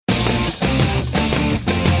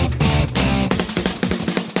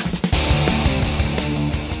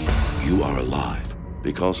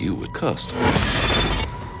because you were cursed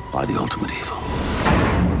by the ultimate evil.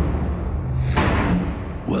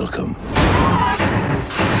 Welcome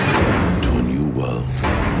to a new world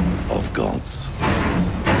of gods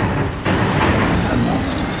and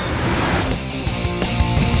monsters.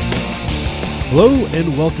 Hello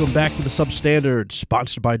and welcome back to the Substandard,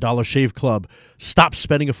 sponsored by Dollar Shave Club. Stop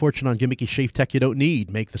spending a fortune on gimmicky shave tech you don't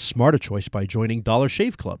need. Make the smarter choice by joining Dollar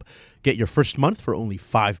Shave Club. Get your first month for only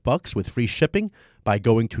 $5 with free shipping by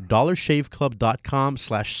going to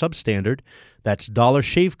dollarshaveclub.com/substandard. That's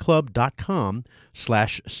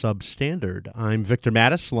dollarshaveclub.com/substandard. I'm Victor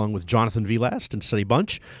Mattis, along with Jonathan V. Last and Sonny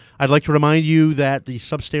Bunch. I'd like to remind you that the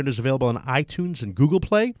Substandard is available on iTunes and Google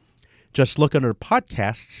Play. Just look under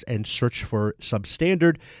podcasts and search for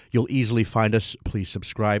Substandard. You'll easily find us. Please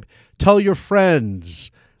subscribe. Tell your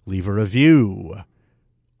friends. Leave a review.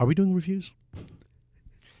 Are we doing reviews?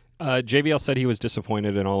 JBL said he was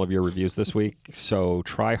disappointed in all of your reviews this week, so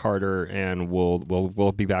try harder, and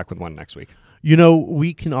we'll be back with one next week. You know,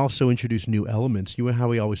 we can also introduce new elements. You know how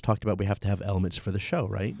we always talked about we have to have elements for the show,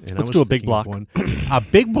 right? And Let's do a big block. A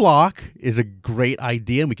big block is a great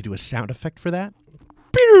idea, and we could do a sound effect for that.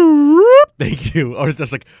 Thank you. Or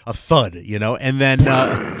just like a thud, you know? And then,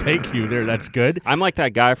 thank you. There, that's good. I'm like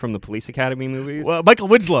that guy from the Police Academy movies. Well, Michael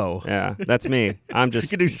Winslow. Yeah, that's me. I'm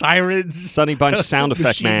just... You can do sirens. Sonny Bunch sound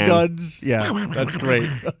effect man. Machine guns. Yeah, that's great.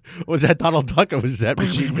 Was that Donald Duck or was that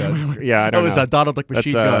machine guns? Yeah, I don't know. Was that Donald Duck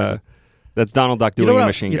machine gun? That's Donald Duck doing a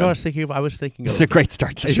machine gun. You know what I was thinking of? I was thinking of... It's a great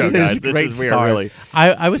start to the show, guys. This is weird, really.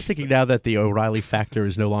 I was thinking now that the O'Reilly Factor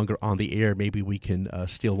is no longer on the air, maybe we can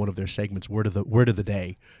steal one of their segments, Word of the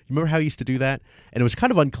Day. You remember how he used to do that? And it was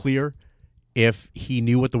kind of unclear if he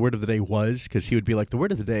knew what the word of the day was, because he would be like, the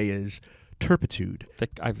word of the day is turpitude.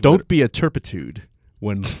 Don't be a turpitude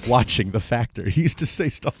when watching the Factor. He used to say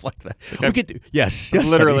stuff like that. Yes.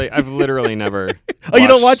 I've literally never. Oh, you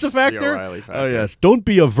don't watch the Factor? The O'Reilly Factor? Oh, yes. Don't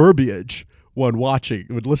be a verbiage when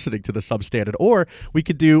listening to the Substandard. Or we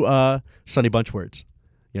could do Sonny Bunch words.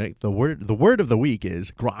 You know, the word of the week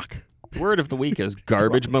is grok. Word of the week is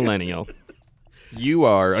garbage millennial. You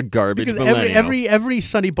are a garbage because millennial. Every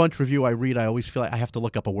Sonny Bunch review I read, I always feel like I have to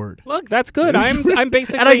look up a word. Look, that's good. I'm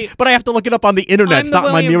basically, but I have to look it up on the internet. It's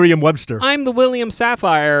not my Merriam-Webster. I'm the William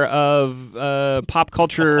Sapphire of pop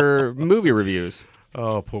culture movie reviews.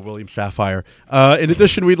 Oh, poor William Sapphire. In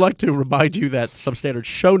addition, we'd like to remind you that Substandard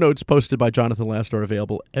show notes posted by Jonathan Last are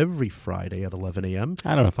available every Friday at 11 a.m.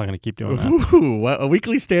 I don't know if I'm going to keep doing that.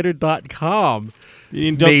 Weeklystandard.com.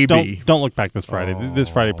 Don't look back this Friday. This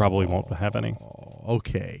Friday probably won't have any.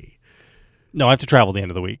 Okay. No, I have to travel the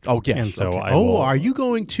end of the week. Oh, yes. And so okay. I will, are you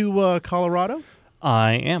going to Colorado?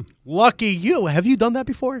 I am. Lucky you. Have you done that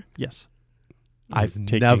before? Yes. I'm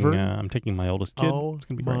taking my oldest kid. Oh, it's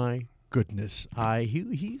going to be great. My goodness.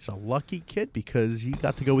 He's a lucky kid because he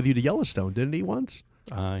got to go with you to Yellowstone, didn't he, once?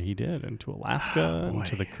 He did, and to Alaska, and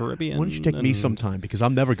to the Caribbean. Why don't you take me sometime, because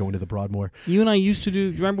I'm never going to the Broadmoor. You and I used to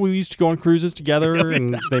do, remember we used to go on cruises together,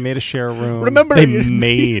 and they made us share a room. Remember? They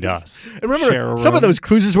made us share a room. Some of those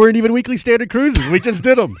cruises weren't even Weekly Standard cruises. We just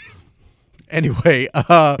did them. Anyway,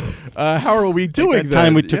 how are we doing that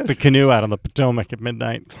time we took the canoe out on the Potomac at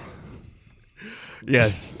midnight.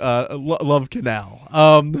 Yes, Love Canal.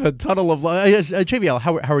 Tunnel of Love. JVL,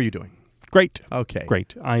 how are you doing? Great. Okay.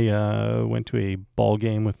 Great. I went to a ball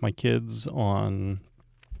game with my kids on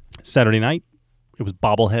Saturday night. It was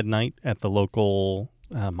bobblehead night at the local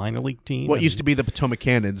minor league team. What used to be the Potomac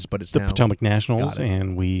Cannons, but it's the now Potomac Nationals,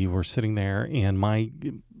 and we were sitting there, and I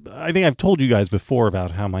think I've told you guys before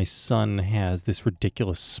about how my son has this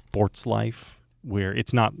ridiculous sports life where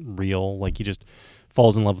it's not real. Like, he just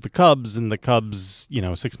falls in love with the Cubs, and the Cubs,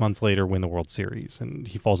 6 months later, win the World Series. And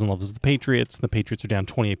he falls in love with the Patriots, and the Patriots are down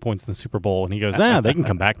 28 points in the Super Bowl. And he goes, they can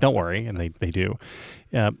come back, don't worry. And they do.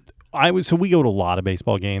 So we go to a lot of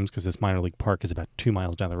baseball games because this minor league park is about 2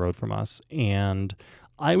 miles down the road from us. And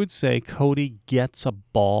I would say Cody gets a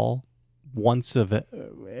ball once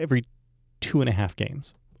every 2.5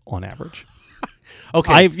 games on average.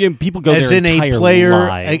 Okay. People go as their in entire a player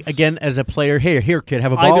lives. Again, as a player. Here, kid,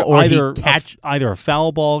 have a ball, either a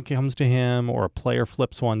foul ball comes to him, or a player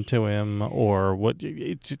flips one to him, or what?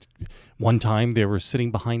 One time they were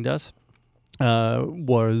sitting behind us.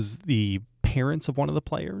 Was the parents of one of the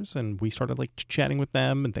players, and we started chatting with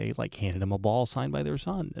them, and they handed him a ball signed by their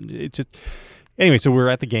son, and it just. Anyway, so we were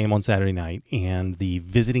at the game on Saturday night, and the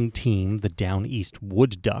visiting team, the Down East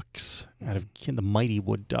Wood Ducks, the mighty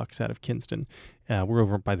Wood Ducks out of Kinston, we're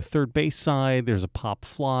over by the third base side. There's a pop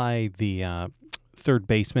fly. The third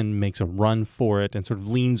baseman makes a run for it and sort of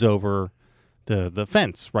leans over the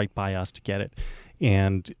fence right by us to get it.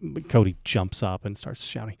 And Cody jumps up and starts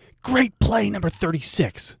shouting, "Great play, number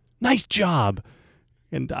 36. Nice job."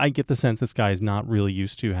 And I get the sense this guy is not really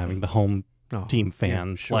used to having the home team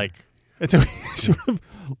fans. sure. Like, and so he sort of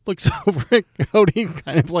looks over at Cody,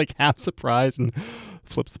 kind of like half surprised, and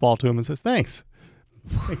flips the ball to him and says, "Thanks."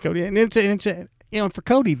 And Cody, and for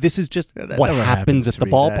Cody, this is just that what never happens at to the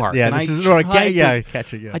me. ballpark. Yeah, And this I is right. tried to-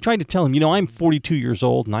 Catching. Yeah. I tried to tell him, I'm 42 years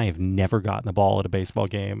old and I have never gotten a ball at a baseball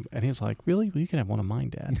game. And he's like, "Really? Well, you can have one of mine,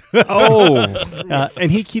 Dad."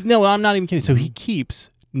 And no, I'm not even kidding. So he keeps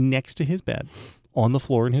next to his bed on the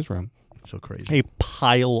floor in his room So crazy. a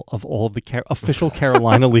pile of all of the official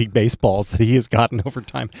Carolina League baseballs that he has gotten over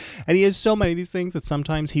time. And he has so many of these things that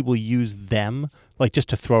sometimes he will use them, like just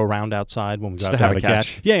to throw around outside when we go out to have a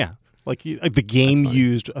catch. Yeah. Like the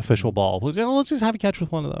game-used official ball. Let's just have a catch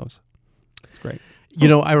with one of those. It's great.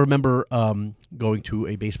 I remember going to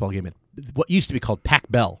a baseball game at what used to be called Pac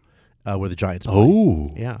Bell, where the Giants played.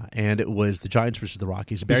 Oh. Yeah, and it was the Giants versus the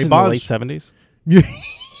Rockies. This Barry is in Bonds. the late 70s?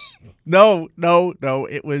 No.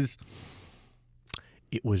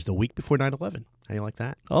 It was the week before 9/11. How do you like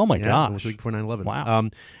that? Oh, my It was gosh. the week before 9/11. Wow.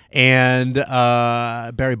 And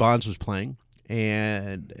Barry Bonds was playing,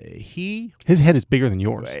 and His head is bigger than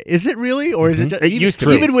yours. is it really, or is it just, It used to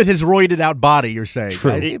be. even with his roided out body? You're saying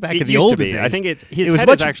True. I think back It in the used olden to be. days. I think his was head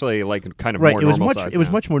much- is actually like kind of right. more It was normal much. size It was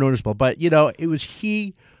now. much more noticeable, but it was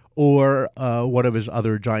he or one of his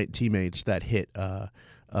other Giant teammates that hit a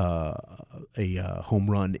home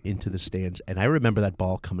run into the stands, and I remember that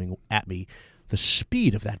ball coming at me. The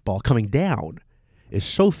speed of that ball coming down is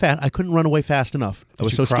so fast. I couldn't run away fast enough. I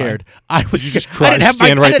was you so cry? scared. I was you just scared. cry, I didn't have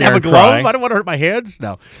stand I right didn't there have a and glove. cry? I didn't want to hurt my hands.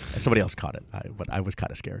 No, somebody else caught it, but I was kind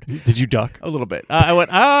of scared. Did you duck? A little bit. I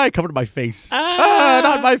went, I covered my face.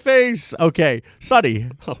 Not my face. Okay, Sonny.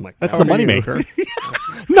 Oh my That's god. the moneymaker.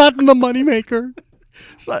 Not the moneymaker.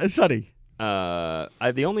 Sonny.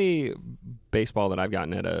 The only baseball that I've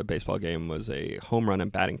gotten at a baseball game was a home run in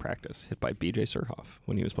batting practice hit by B.J. Surhoff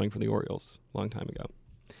when he was playing for the Orioles a long time ago.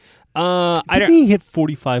 Didn't he hit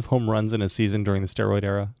 45 home runs in a season during the steroid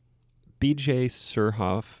era? B.J.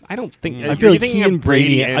 Surhoff. I don't think. I feel like he and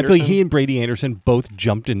Brady Anderson both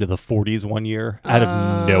jumped into the 40s one year out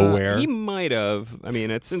of nowhere. He might have. I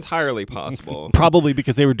mean, it's entirily possible. Probably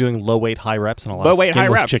because they were doing low weight, high reps and a lot Low of weight, high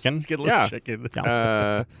skinless reps. chicken. Skinless chicken.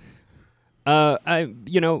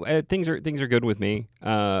 Things are good with me.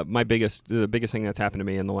 The biggest thing that's happened to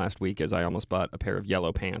me in the last week is I almost bought a pair of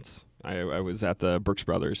yellow pants. I was at the Brooks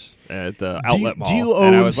Brothers at the outlet mall. Do you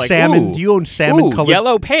and I own was like, salmon? Ooh, Do you own salmon ooh, colored?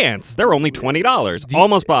 yellow pants? They're only $20.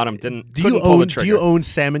 Almost bought them. Couldn't pull the trigger. Do you own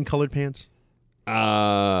salmon colored pants?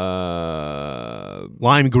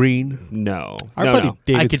 Lime green. No. Our no, buddy no.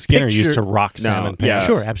 David could Skinner picture- used to rock No, salmon yeah. pants.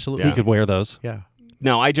 Sure, absolutely. He could wear those. Yeah.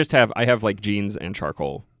 No, I have like jeans and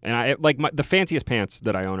charcoal. And I like the fanciest pants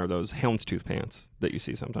that I own are those houndstooth pants that you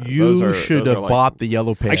see sometimes. You should have bought the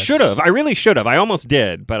yellow pants. I should have. I really should have. I almost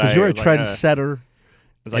did, but Because you're a trendsetter,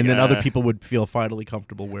 like, and then other people would feel finally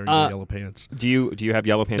comfortable wearing your yellow pants. Do you have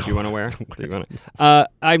yellow pants you want to wear?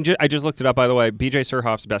 I just looked it up, by the way. B.J.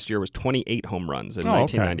 Surhoff's best year was 28 home runs in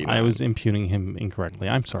 1999. I was impugning him incorrectly.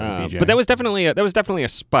 I'm sorry, BJ. But that was definitely a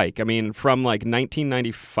spike. I mean, from like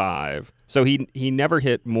 1995. So he never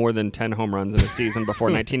hit more than 10 home runs in a season before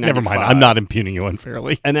 1995. Never mind. I'm not impugning you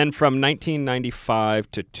unfairly. And then from 1995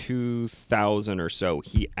 to 2000 or so,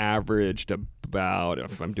 he averaged about,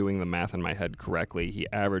 if I'm doing the math in my head correctly, he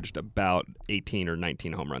averaged about 18 or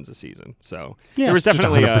 19 home runs a season. So there was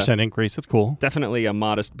definitely just a 100% increase. That's cool. Definitely a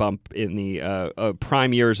modest bump in the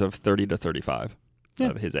prime years of 30 to 35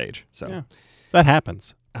 of his age. So that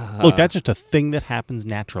happens. Look, that's just a thing that happens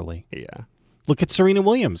naturally. Yeah. Look at Serena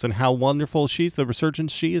Williams and how wonderful the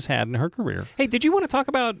resurgence she has had in her career. Hey, did you want to talk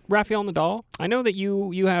about Rafael Nadal? I know that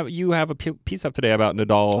you have a piece up today about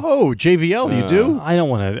Nadal. Oh, JVL, you do? I don't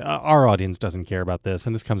want to. Our audience doesn't care about this,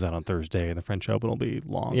 and this comes out on Thursday, and the French Open will be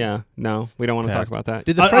long. Yeah, no, we don't want to talk about that.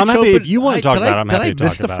 Did the I'm French happy Open, if you want to talk about it. I'm happy to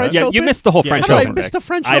talk about it. Yeah, you missed the whole French How did Open. I miss the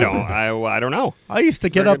French I Open? I don't know. I used to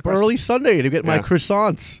get Very up good question. early Sunday to get my Yeah.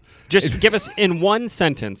 croissants. Just give us in one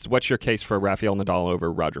sentence what's your case for Rafael Nadal over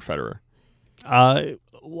Roger Federer?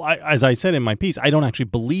 As I said in my piece, I don't actually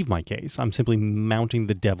believe my case. I'm simply mounting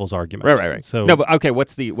the devil's argument. Right. So no, but okay.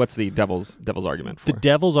 What's the devil's argument for? the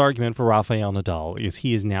devil's argument for Rafael Nadal is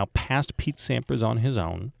he is now past Pete Sampras on his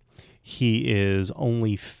own. He is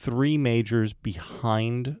only 3 majors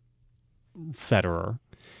behind Federer.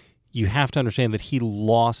 You have to understand that he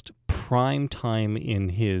lost prime time in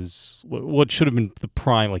his what should have been the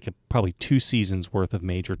prime, like probably 2 seasons worth of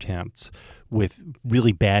major attempts with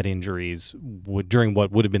really bad injuries during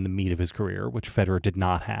what would have been the meat of his career, which Federer did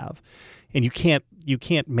not have. And you can't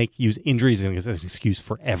use injuries as an excuse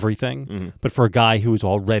for everything. But for a guy who is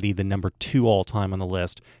already the number 2 all time on the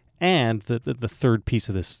list, and the third piece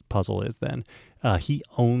of this puzzle is then he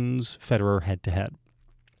owns Federer head to head.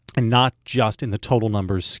 And not just in the total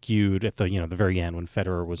numbers skewed at the the very end when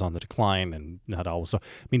Federer was on the decline and Nadal was. So,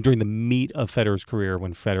 I mean, during the meat of Federer's career,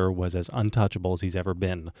 when Federer was as untouchable as he's ever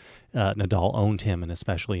been, Nadal owned him, and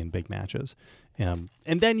especially in big matches. And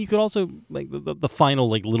then you could also the final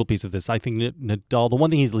little piece of this. I think Nadal, the one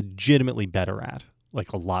thing he's legitimately better at,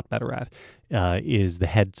 a lot better at, is the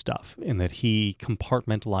head stuff, in that he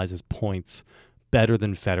compartmentalizes points better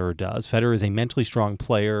than Federer does. Federer is a mentally strong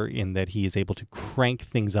player in that he is able to crank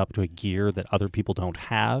things up to a gear that other people don't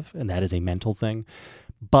have, and that is a mental thing.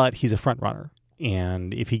 But he's a front runner,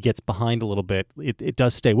 and if he gets behind a little bit, it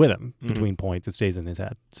does stay with him between points. It stays in his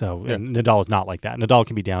head. So and Nadal is not like that. Nadal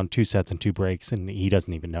can be down 2 sets and 2 breaks, and he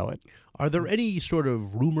doesn't even know it. Are there any sort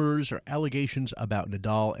of rumors or allegations about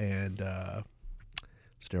Nadal and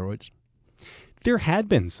steroids? There had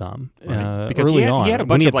been some because early he had a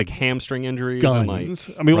bunch of the hamstring injuries. guns.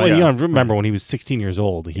 And I mean, remember when he was 16 years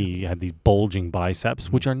old, he had these bulging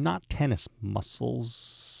biceps, which are not tennis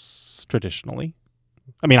muscles traditionally.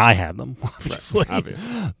 I mean, I had them, obviously.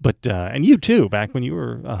 But and you too, back when you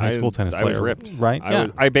were a high school tennis player. I was ripped, right?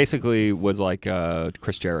 I basically was like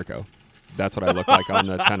Chris Jericho. That's what I looked like on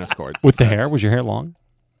the tennis court. With the hair? Was your hair long?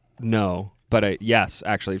 No, but yes,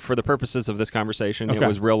 actually, for the purposes of this conversation, it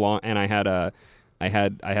was real long, and I had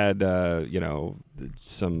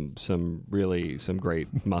some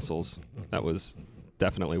great muscles. That was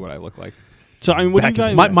definitely what I looked like. So I mean, what do you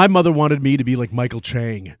guys? My mother wanted me to be like Michael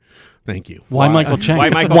Chang. Thank you. Why Michael Chang? Why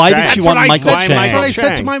Michael Why Chang? did she want Michael Chang? That's what I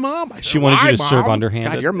said to my mom. She wanted you to serve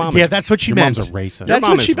underhanded. God, your mom. Yeah, that's what she your meant. Mom's a racist. That's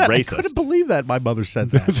mom what she is meant. racist. I couldn't believe that my mother said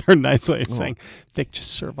that. Those are a nice way of saying they just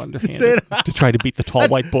serve underhanded to try to beat the tall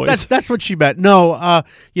white boys. That's what she meant. No,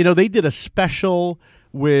 they did a special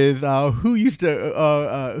with who used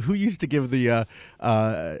to give the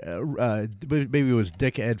maybe it was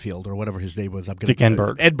Dick Enfield or whatever his name was. Dick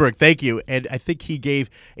Enberg. Enberg, thank you. And I think he gave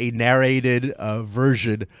a narrated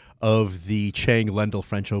version of the Chang-Lendl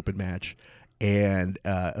French Open match, and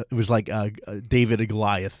it was like David and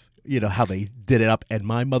Goliath. How they did it up, and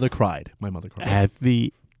my mother cried. At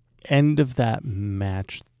the end of that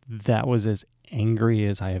match, that was as angry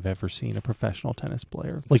as I have ever seen a professional tennis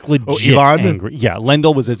player. Legit angry. Yeah,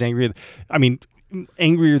 Lendl was as angry. I mean,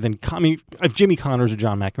 angrier than... if Jimmy Connors or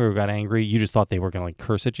John McEnroe got angry, you just thought they were going to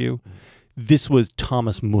curse at you. This was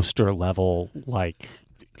Thomas Muster level,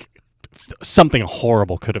 something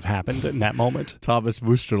horrible could have happened in that moment. Thomas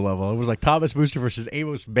Muster level. It was like Thomas Muster versus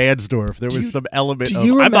Amos Mansdorf. There was some element of,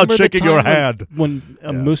 I'm not shaking your hand. When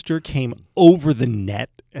Muster came over the net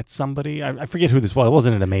at somebody, I forget who this was. It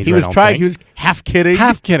wasn't a major. He was trying. He was half kidding.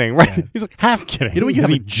 Half kidding, right? Yeah. He's like half kidding. When you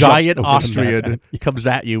have a giant Austrian comes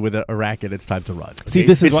at you with a racket, it's time to run. See,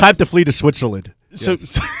 it's time to flee to Switzerland. So,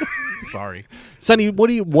 sorry, Sonny.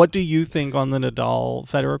 What do you think on the Nadal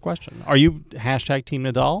Federer question? Are you # Team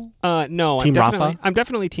Nadal? No, Team Rafa? I'm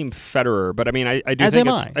definitely Team Federer. But I mean, I do As think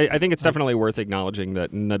I think it's definitely worth acknowledging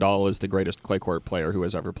that Nadal is the greatest clay court player who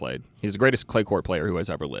has ever played. He's the greatest clay court player who has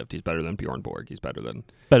ever lived. He's better than Bjorn Borg. He's better than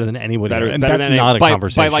anybody. And that's not a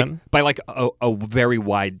conversation. By a very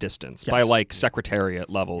wide distance. Yes. By secretariat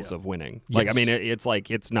levels of winning. Yes. I mean, it's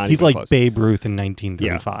not. He's even like close. Babe Ruth in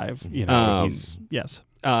 1935. Yeah. Yes.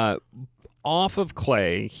 Off of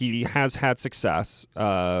clay, he has had success,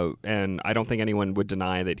 and I don't think anyone would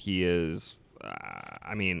deny that he is.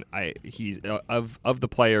 He's of the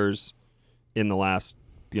players in the last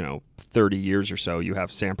 30 years or so. You have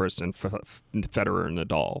Sampras and Federer and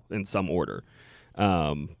Nadal in some order.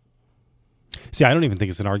 See, I don't even think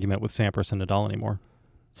it's an argument with Sampras and Nadal anymore.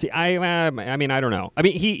 See, I don't know. I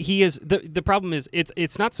mean, he is the problem is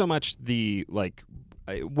it's not so much the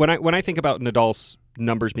when I think about Nadal's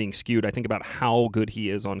numbers being skewed, I think about how good he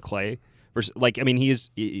is on clay. Versus,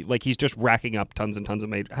 he's just racking up tons and tons of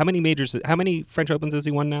majors. How many French Opens has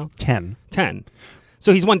he won now? 10.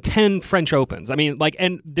 So he's won 10 French Opens. I mean,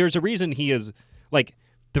 and there's a reason he is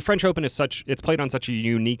the French Open is it's played on such a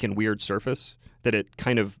unique and weird surface that it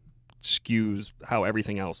kind of skews how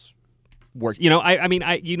everything else works. You know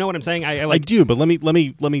what I'm saying? I do, but let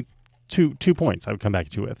me two points I would come back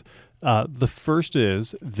to you with. The first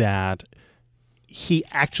is that he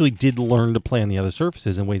actually did learn to play on the other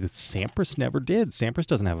surfaces in a way that Sampras never did. Sampras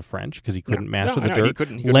doesn't have a French because he couldn't master the dirt. He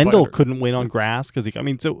couldn't Lendl couldn't win on grass because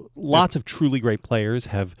lots of truly great players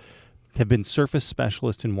have been surface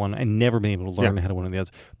specialists in one and never been able to learn how to win on the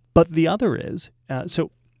others. But the other is,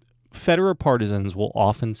 so Federer partisans will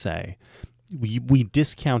often say, we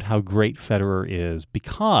discount how great Federer is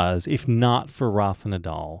because if not for Rafa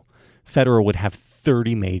Nadal, Federer would have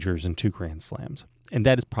 30 majors and 2 Grand Slams. And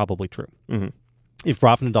that is probably true. Mm-hmm. If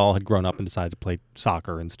Rafa Nadal had grown up and decided to play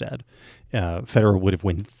soccer instead, Federer would have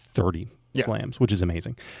won 30 slams, which is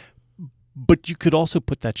amazing. But you could also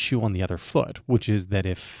put that shoe on the other foot, which is that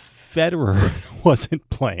if Federer wasn't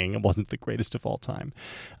playing and wasn't the greatest of all time,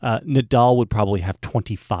 Nadal would probably have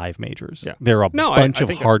 25 majors. Yeah. There are a bunch I of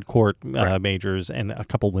think hard court right. majors and a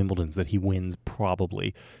couple Wimbledons that he wins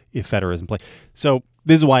probably if Federer isn't playing. So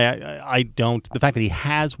this is why I don't. The fact that he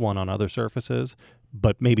has won on other surfaces,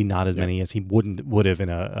 but maybe not as many as he would have in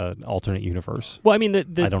an alternate universe. Well, I mean, I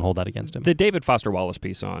don't hold that against him. The David Foster Wallace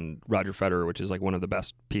piece on Roger Federer, which is like one of the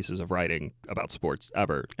best pieces of writing about sports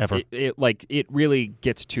ever. It really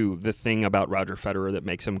gets to the thing about Roger Federer that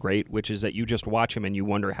makes him great, which is that you just watch him and you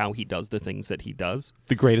wonder how he does the things that he does.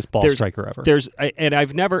 The greatest ball striker ever. And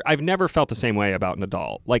I've never felt the same way about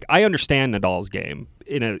Nadal. Like, I understand Nadal's game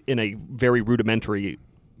in a very rudimentary,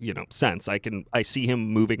 sense. I see him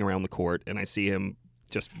moving around the court, and I see him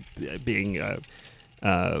just being a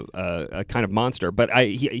kind of monster. But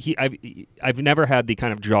I've never had the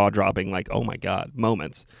kind of jaw-dropping, like, oh my God,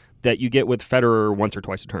 moments that you get with Federer once or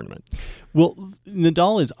twice a tournament. Well,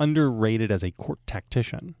 Nadal is underrated as a court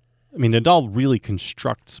tactician. I mean, Nadal really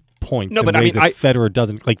constructs points in ways that Federer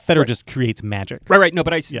doesn't. Like, Federer just creates magic. Right. No,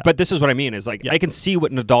 but this is what I mean is, like, I can see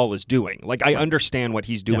what Nadal is doing. Like, I understand what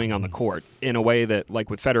he's doing on the court in a way that, like,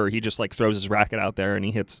 with Federer, he just, like, throws his racket out there and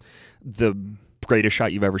he hits the greatest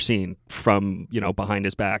shot you've ever seen from, behind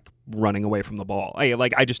his back, running away from the ball.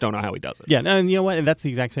 I just don't know how he does it. Yeah, and you know what? And that's the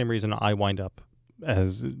exact same reason I wind up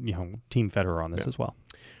as, Team Federer on this as well.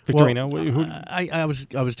 Victorino, I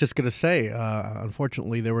was just going to say,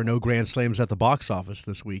 unfortunately, there were no Grand Slams at the box office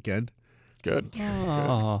this weekend. Good. That's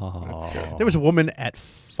good. There was a woman at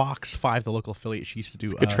Fox 5, the local affiliate. She used to do.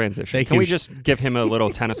 It's a good transition. Can we just give him a little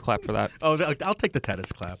tennis clap for that? Oh, I'll take the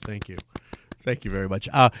tennis clap. Thank you. Thank you very much.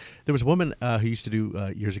 There was a woman who used to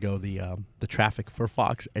do years ago the traffic for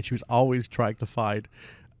Fox, and she was always trying to find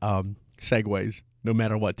segues, no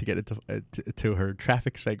matter what, to get into to her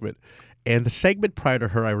traffic segment. And the segment prior to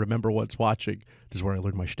her, I remember once watching. This is where I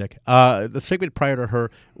learned my shtick. The segment prior to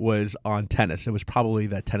her was on tennis. It was probably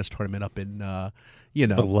that tennis tournament up in,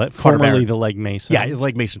 formerly the Legg Mason. Yeah, the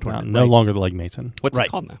Legg Mason tournament. No longer the Legg Mason. What's it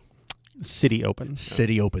called now? City Open.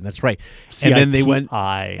 City Open, that's right. C-I-T-I,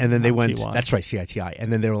 and then they went, T-Y. that's right, CITI.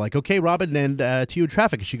 And then they were like, okay, Robin, and to you in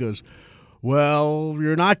traffic. And she goes, well,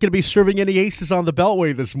 you're not going to be serving any aces on the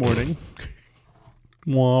Beltway this morning.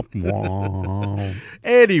 Womp womp.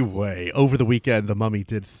 Anyway, over the weekend, the Mummy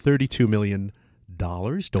did $32 million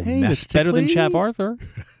domestically. Hey, it's better than Chav Arthur.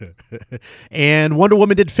 And Wonder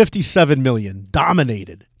Woman did $57 million.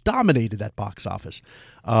 Dominated that box office.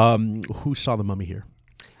 Who saw the Mummy here?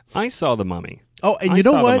 I saw the Mummy. Oh, and you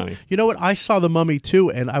know what? You know what? I saw the Mummy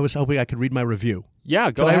too, and I was hoping I could read my review.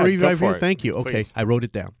 Yeah, go ahead. Could I read my review? Review? Thank you. Okay, Please. I wrote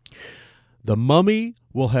it down. The Mummy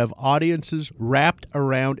will have audiences wrapped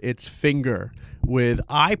around its finger. With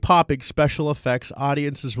eye-popping special effects,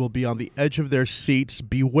 audiences will be on the edge of their seats.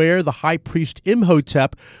 Beware the high priest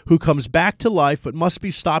Imhotep, who comes back to life but must be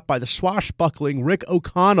stopped by the swashbuckling Rick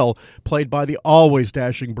O'Connell, played by the always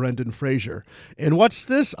dashing Brendan Fraser. And what's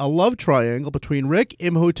this? A love triangle between Rick,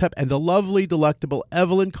 Imhotep, and the lovely, delectable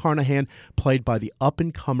Evelyn Carnahan, played by the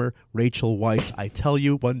up-and-comer Rachel Weisz. I tell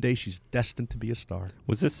you, one day she's destined to be a star.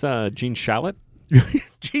 Was this Gene Shalit?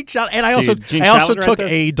 Gene Shalit. And I also took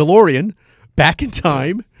a DeLorean back in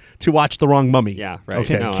time to watch The Wrong Mummy. Yeah, right.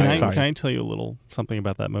 Okay. Can I tell you a little something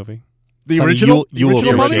about that movie? The Sonny, original? You will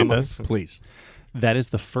Mummy? appreciate this. Please. That is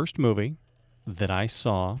the first movie that I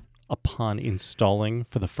saw upon installing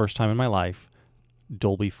for the first time in my life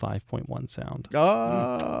Dolby 5.1 sound.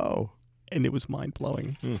 Oh. And it was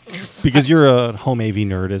mind-blowing. Because you're a home AV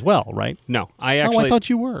nerd as well, right? No, I thought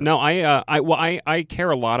you were. No, I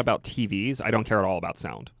care a lot about TVs. I don't care at all about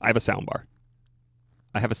sound. I have a soundbar.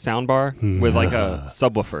 I have a soundbar with like a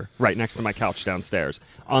subwoofer right next to my couch downstairs.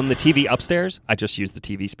 On the TV upstairs, I just use the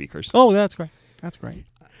TV speakers. Oh, that's great. That's great.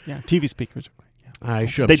 Yeah, TV speakers are great. Yeah. I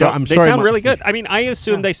should. They sound Mom. really good. I mean, I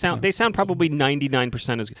assume they sound probably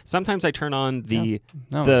 99% as good. Sometimes I turn on totally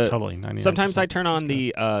 99%. Sometimes I turn on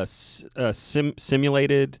the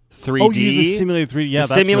simulated 3D. Oh, you use the simulated 3D. Yeah,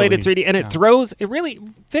 that's simulated really, 3D, and it throws. It really,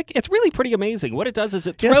 Vic. It's really pretty amazing. What it does is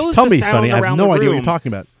it throws Yes, tell the me, sound Sonny. I have around no the idea what room. you're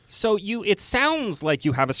talking about. So it sounds like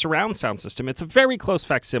you have a surround sound system. It's a very close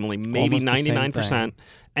facsimile, maybe Almost the same 99%. thing.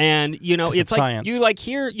 And it's like science.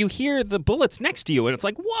 you hear the bullets next to you, and it's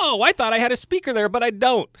like, whoa! I thought I had a speaker there, but I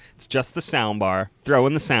don't. It's just the sound bar,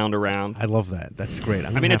 throwing the sound around. I love that. That's great. I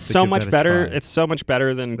mean, it's so much better. It's so much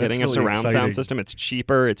better than That's getting a really surround exciting. sound system. It's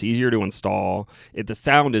cheaper. It's easier to install. The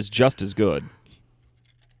sound is just as good.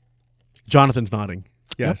 Jonathan's nodding.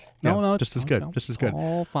 Yes. Yep. No, just as good. Just as good.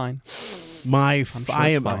 All fine. I sure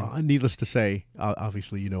am, it's fine. needless to say,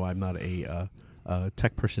 obviously, I'm not a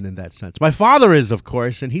tech person in that sense. My father is, of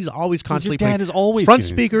course, and he's always constantly Your dad playing is always front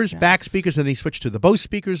using- speakers, back Yes. speakers, and he switched to the Bose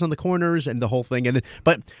speakers on the corners and the whole thing.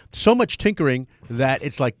 But so much tinkering that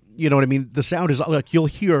it's like, you know what I mean? The sound is like you'll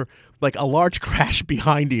hear like a large crash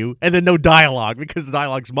behind you and then no dialogue because the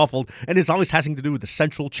dialogue's muffled, and it's always having to do with the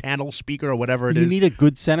central channel speaker or whatever it You is. need a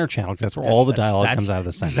good center channel because that's where all the dialogue comes out of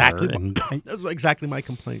the center. Exactly. That's exactly my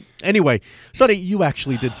complaint. Anyway, Sonny, you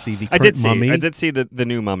actually did see the current Mummy. I did see the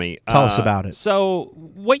new Mummy. Tell us about it. So,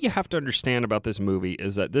 what you have to understand about this movie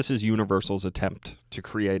is that this is Universal's attempt to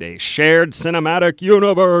create a shared cinematic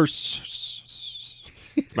universe.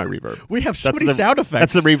 It's my reverb. We have so That's many the- sound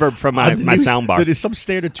effects. That's the reverb from my sound bar. That is some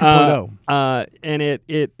standard 2.0. And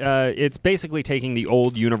it's basically taking the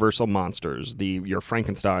old Universal monsters, your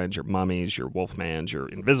Frankensteins, your mummies, your Wolfmans, your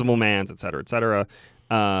Invisible Mans, et cetera,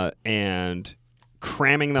 and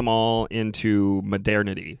cramming them all into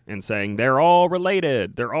modernity and saying they're all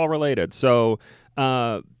related. They're all related. So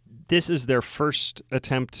this is their first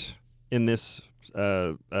attempt in this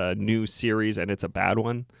new series, and it's a bad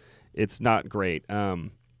one. It's not great. I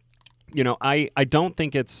don't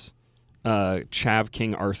think it's Chav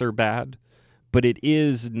King Arthur bad, but it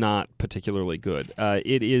is not particularly good.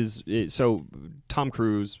 So Tom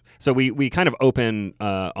Cruise. So we kind of open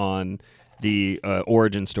on the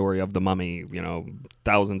origin story of the Mummy.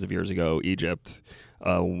 Thousands of years ago, Egypt.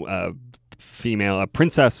 A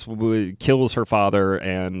princess kills her father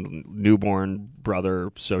and newborn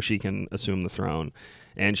brother so she can assume the throne.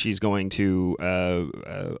 And she's going to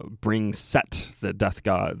bring Set, the death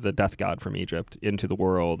god from Egypt, into the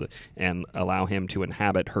world and allow him to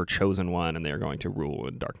inhabit her chosen one, and they're going to rule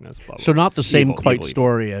in darkness. Blah, blah, So not the same evil, quite evil.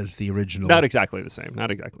 story as the original. Not exactly the same.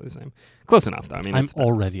 Close enough, though. I mean, I'm it's,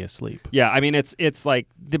 already asleep. yeah. I mean, it's like,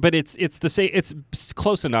 but it's the same. It's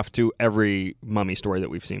close enough to every Mummy story that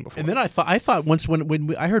we've seen before. And then I thought once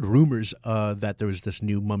when I heard rumors that there was this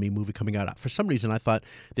new Mummy movie coming out, for some reason I thought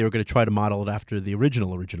they were going to try to model it after the original.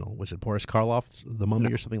 Was it Boris Karloff's The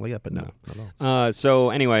Mummy or something like that? But no. Not at all. So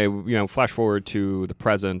anyway, flash forward to the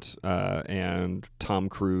present, and Tom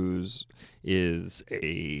Cruise is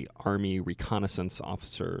a Army reconnaissance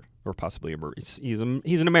officer, or possibly he's an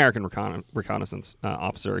American reconnaissance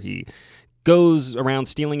officer. He goes around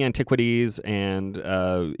stealing antiquities and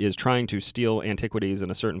is trying to steal antiquities in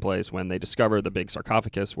a certain place when they discover the big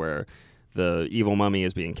sarcophagus where the evil mummy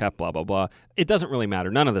is being kept, blah, blah, blah. It doesn't really matter.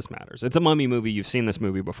 None of this matters. It's a mummy movie. You've seen this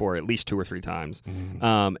movie before at least 2 or 3 times.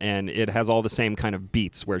 And it has all the same kind of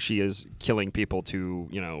beats where she is killing people to,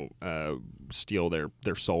 steal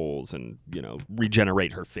their souls and,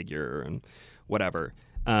 regenerate her figure and whatever.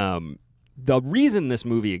 The reason this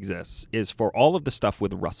movie exists is for all of the stuff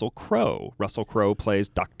with Russell Crowe. Russell Crowe plays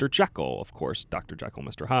Dr. Jekyll, of course, Dr. Jekyll,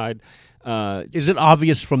 Mr. Hyde. Is it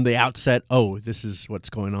obvious from the outset? Oh, this is what's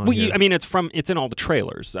going on. Well, here? it's in all the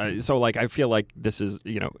trailers. So like, I feel like this is,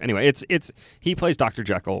 anyway, he plays Dr.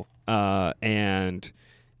 Jekyll, and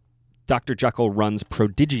Dr. Jekyll runs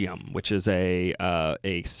Prodigium, which is a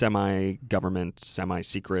semi-government,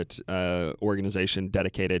 semi-secret organization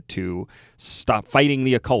dedicated to stop fighting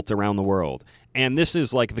the occult around the world. And this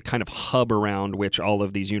is like the kind of hub around which all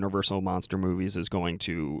of these Universal monster movies is going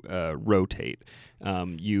to rotate.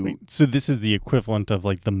 So this is the equivalent of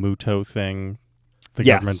like the Muto thing, the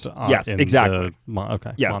Yes. government. Yes, in exactly.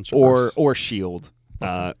 Okay. Yeah, Monsterverse. or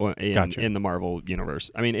S.H.I.E.L.D. Gotcha. In the Marvel universe.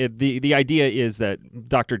 I mean, the idea is that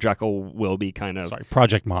Dr. Jekyll will be kind of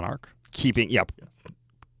Project Monarch. keeping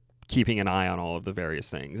an eye on all of the various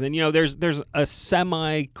things. And there's a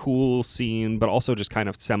semi-cool scene, but also just kind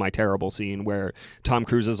of semi-terrible scene where Tom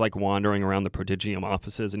Cruise is like wandering around the Prodigium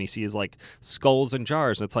offices and he sees like skulls and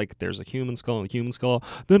jars. And it's like there's a human skull and a human skull,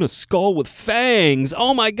 then a skull with fangs.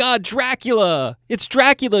 Oh my God, Dracula! It's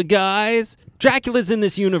Dracula, guys. Dracula's in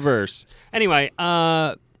this universe. Anyway,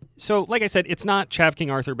 so, like I said, it's not Chav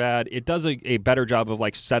King Arthur bad. It does a better job of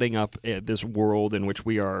like setting up this world in which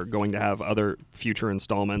we are going to have other future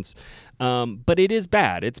installments. But it is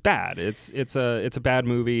bad. It's bad. It's a bad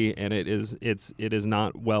movie, and it is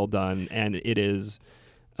not well done, and it is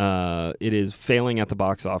failing at the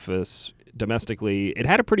box office domestically. It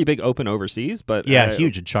had a pretty big open overseas, but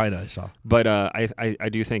huge in China, I saw. But I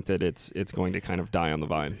do think that it's going to kind of die on the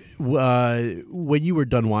vine. When you were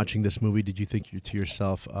done watching this movie, did you think to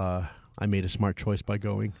yourself, I made a smart choice by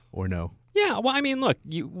going, or no? Yeah, well, I mean, look,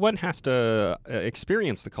 one has to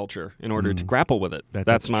experience the culture in order to grapple with it.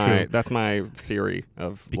 That's my theory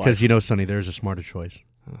of because life. Sonny, there's a smarter choice.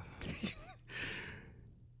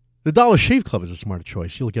 The Dollar Shave Club is a smarter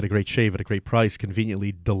choice. You'll get a great shave at a great price,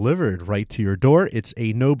 conveniently delivered right to your door. It's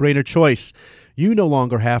a no-brainer choice. You no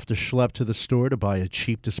longer have to schlep to the store to buy a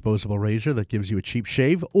cheap disposable razor that gives you a cheap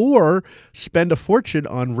shave, or spend a fortune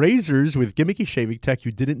on razors with gimmicky shaving tech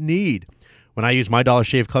you didn't need. When I use my Dollar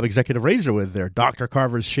Shave Club Executive Razor with their Dr.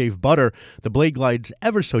 Carver's Shave Butter, the blade glides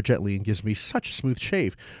ever so gently and gives me such a smooth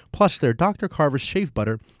shave. Plus, their Dr. Carver's Shave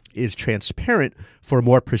Butter is transparent for a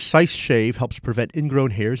more precise shave, helps prevent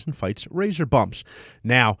ingrown hairs, and fights razor bumps.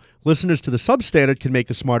 Now, listeners to the Substandard can make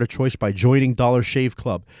the smarter choice by joining Dollar Shave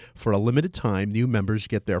Club. For a limited time, new members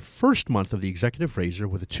get their first month of the Executive Razor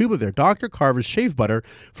with a tube of their Dr. Carver's Shave Butter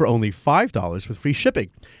for only $5 with free shipping.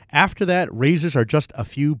 After that, razors are just a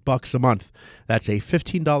few bucks a month. That's a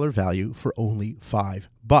 $15 value for only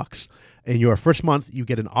 $5. In your first month, you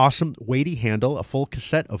get an awesome weighty handle, a full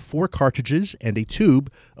cassette of 4 cartridges, and a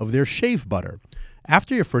tube of their shave butter.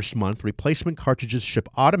 After your first month, replacement cartridges ship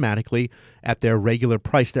automatically at their regular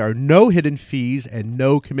price. There are no hidden fees and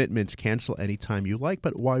no commitments. Cancel anytime you like,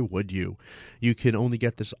 but why would you? You can only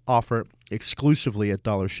get this offer exclusively at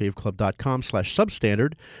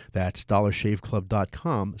dollarshaveclub.com/substandard. That's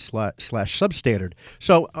dollarshaveclub.com/substandard.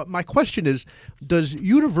 So my question is, does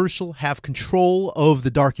Universal have control of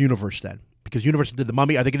the Dark Universe then? Because Universal did The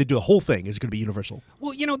Mummy, are they going to do the whole thing? Is it going to be Universal?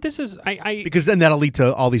 Well, this is because then that'll lead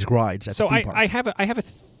to all these grides at the theme park.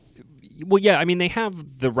 Well, yeah, I mean, they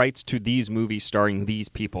have the rights to these movies starring these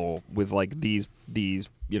people with like these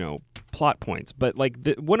plot points. But like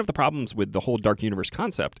one of the problems with the whole Dark Universe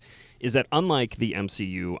concept is that unlike the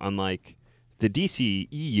MCU, unlike the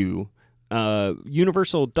DCEU,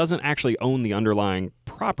 Universal doesn't actually own the underlying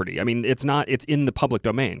property. I mean, it's in the public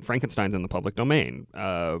domain. Frankenstein's in the public domain.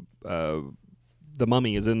 The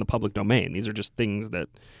Mummy is in the public domain. These are just things that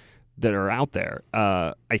are out there.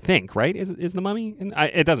 I think, right? Is the Mummy?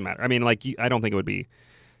 It doesn't matter. I mean, I don't think it would be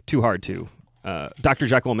too hard to. Dr.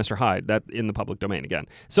 Jekyll and Mr. Hyde, that in the public domain again.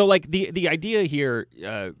 So, the idea here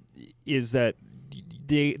is that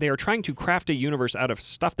they are trying to craft a universe out of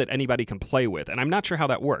stuff that anybody can play with, and I'm not sure how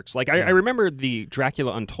that works. I remember the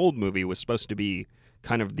Dracula Untold movie was supposed to be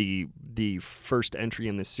kind of the first entry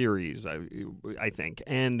in the series, I think,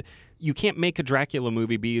 and you can't make a Dracula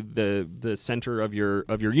movie be the center of your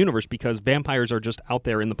universe because vampires are just out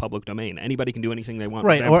there in the public domain. Anybody can do anything they want.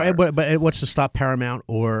 Right, but what's to stop Paramount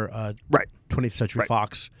or 20th Century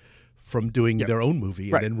Fox from doing their own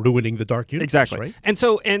movie and then ruining the Dark Universe? Exactly. Right? And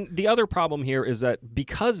the other problem here is that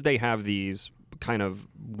because they have these kind of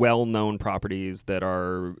well-known properties that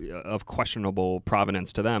are of questionable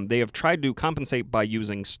provenance to them, they have tried to compensate by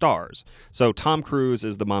using stars. So Tom Cruise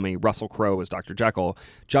is the Mummy, Russell Crowe is Dr. Jekyll,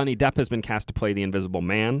 Johnny Depp has been cast to play the Invisible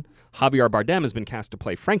Man, Javier Bardem has been cast to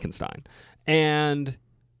play Frankenstein. And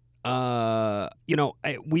we are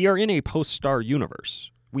in a post-star universe.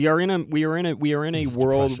 We are in a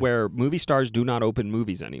world where movie stars do not open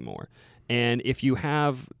movies anymore. And if you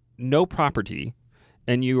have no property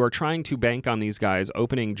and you are trying to bank on these guys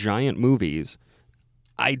opening giant movies,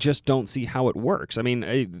 I just don't see how it works. I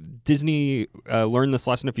mean, Disney learned this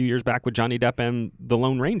lesson a few years back with Johnny Depp and The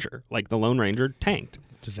Lone Ranger. The Lone Ranger tanked.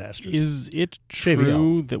 Disastrous. Is it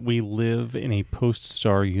true that we live in a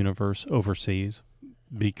post-star universe overseas?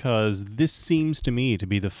 Because this seems to me to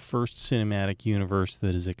be the first cinematic universe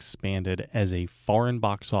that is expanded as a foreign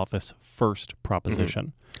box office first proposition.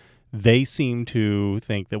 Mm-hmm. They seem to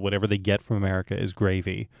think that whatever they get from America is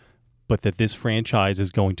gravy, but that this franchise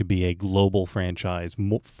is going to be a global franchise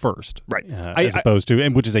first, right? As opposed to,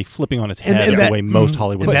 and which is a flipping on its head of the way most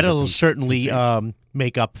Hollywood. And that'll certainly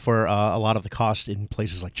make up for a lot of the cost in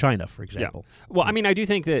places like China, for example. Yeah. Well, I mean, I do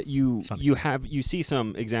think that you see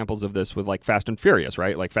some examples of this with Fast and Furious,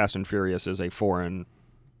 right? Fast and Furious is a foreign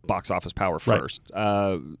box office power first.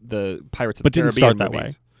 Right. The Pirates of the Caribbean didn't start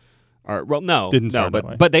movies. That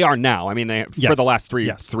way. But they are now. I mean, for the last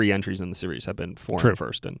three entries in the series have been foreign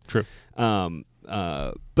first. And True.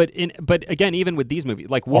 But again, even with these movies,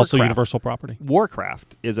 like Also Warcraft, Universal property.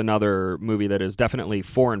 Warcraft is another movie that is definitely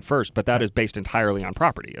foreign first, but that is based entirely on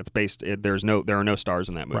property. It's based. There are no stars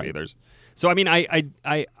in that movie. Right. So I mean,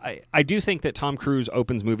 I do think that Tom Cruise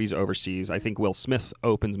opens movies overseas. I think Will Smith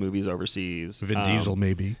opens movies overseas. Vin Diesel,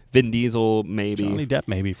 maybe. Vin Diesel, maybe. Johnny Depp,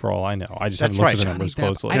 maybe, for all I know. I just That's haven't looked right, at the Johnny numbers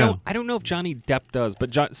Depp. closely. I don't know if Johnny Depp does,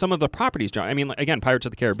 but some of the properties, I mean, again, Pirates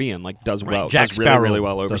of the Caribbean, like does well, Jack does really, Sparrow really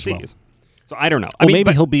well does overseas. well. So I don't know. Well,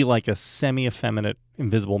 maybe he'll be like a semi-effeminate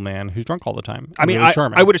invisible man who's drunk all the time. I mean, really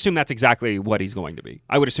charming. I would assume that's exactly what he's going to be.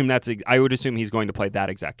 I would assume he's going to play that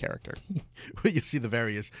exact character. You see the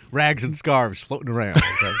various rags and scarves floating around.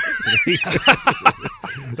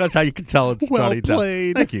 That's how you can tell it's Well Johnny Depp.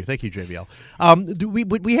 played. Thank you,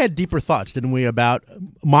 we had deeper thoughts, didn't we, about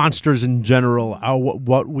monsters in general?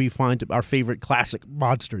 What we find our favorite classic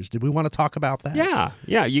monsters. Did we want to talk about that? Yeah.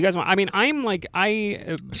 You guys want? I mean,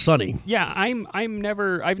 Sonny. Yeah, I've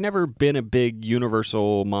never been a big Universal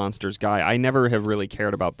monsters guy. I never have really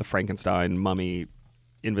cared about the Frankenstein, Mummy,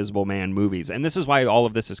 Invisible Man movies, and this is why all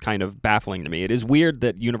of this is kind of baffling to me. It is weird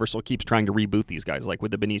that Universal keeps trying to reboot these guys, like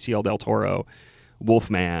with the Benicio del Toro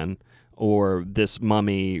Wolfman or this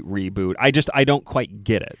Mummy reboot. I don't quite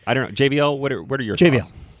get it. I don't know. JVL, what are your JVL.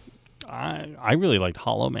 thoughts? I really liked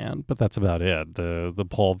Hollow Man, but that's about it. The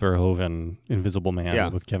Paul Verhoeven Invisible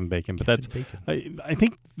Man with Kevin Bacon. But I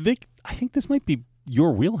think this might be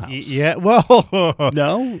your wheelhouse. Yeah, well,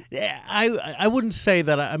 no, I wouldn't say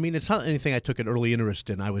that. I mean, it's not anything I took an early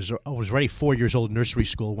interest in. I was already 4 years old in nursery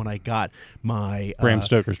school when I got my Bram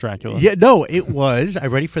Stoker's Dracula. Yeah, no, it was. I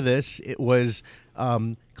ready for this? It was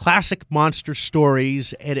classic monster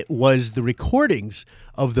stories, and it was the recordings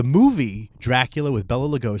of the movie Dracula with Bela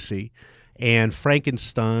Lugosi and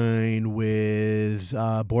Frankenstein with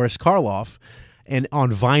Boris Karloff, and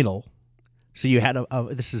on vinyl. So you had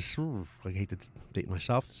this is, I hate to date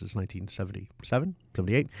myself, this is 1977,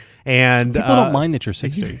 78. And people don't mind that you're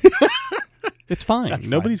 60. It's fine.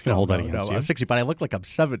 Nobody's going to hold that against you. I'm 60, but I look like I'm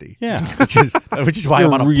 70. Yeah. which is why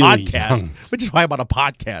I'm on a really podcast. young. Which is why I'm on a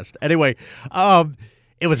podcast. Anyway,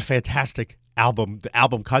 it was a fantastic album. The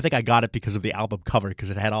album, I think I got it because of the album cover, because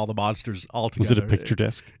it had all the monsters all together. Was it a picture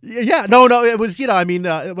disc? Yeah, no, it was.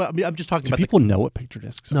 I'm just talking Do about. people know what picture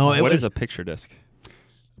discs are? No, What is a picture disc?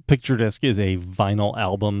 Picture disc is a vinyl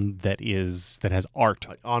album that has art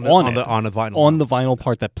on it, the vinyl, on the vinyl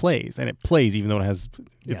part that plays, and it plays even though it has.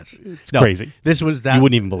 Yes, it's crazy. This was that. You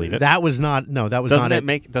wouldn't even believe it. That was not. No, that was Doesn't not it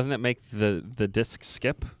make the disc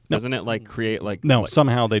skip? No. Doesn't it like create like No, like,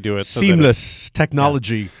 somehow they do it. So seamless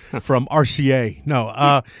technology from RCA.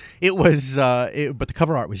 No, it was. But the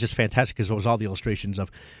cover art was just fantastic because it was all the illustrations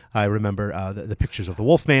of. I remember the pictures of the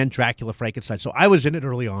Wolfman, Dracula, Frankenstein. So I was in it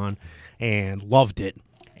early on and loved it.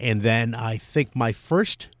 And then I think my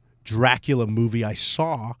first Dracula movie I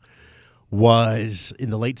saw was in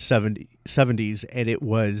the late 70s, and it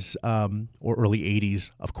was, or early 80s,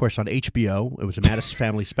 of course, on HBO. It was a Madison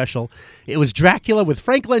Family special. It was Dracula with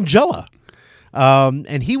Frank Langella,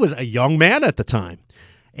 and he was a young man at the time.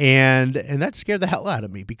 And that scared the hell out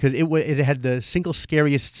of me because it had the single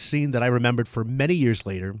scariest scene that I remembered for many years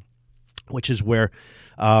later, which is where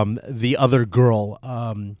the other girl,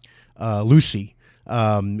 Lucy,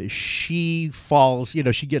 she falls,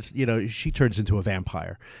 she turns into a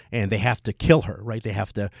vampire, and they have to kill her, right? They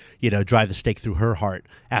have to, drive the stake through her heart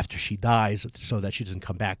after she dies so that she doesn't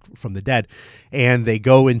come back from the dead. And they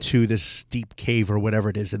go into this deep cave or whatever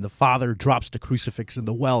it is, and the father drops the crucifix in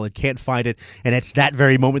the well and can't find it. And it's that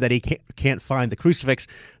very moment that he can't find the crucifix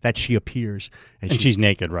that she appears. And she's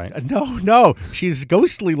naked, right? No, she's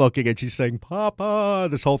ghostly looking, and she's saying, "Papa,"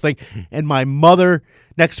 this whole thing. And my mother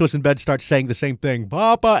next to us in bed starts saying the same thing,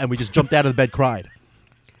 "Papa," and we just jumped out of the bed, cried.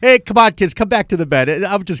 Hey, come on, kids, come back to the bed.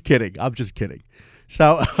 I'm just kidding.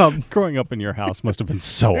 So growing up in your house must have been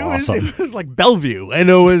so awesome. It was like Bellevue, and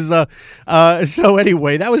it was so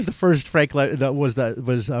anyway. That was the first Frank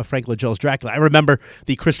Langella's Dracula. I remember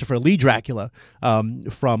the Christopher Lee Dracula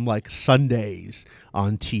from like Sundays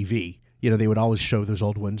on TV. They would always show those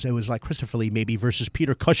old ones. It was like Christopher Lee maybe versus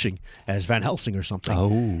Peter Cushing as Van Helsing or something.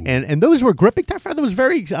 Oh, and those were gripping. That was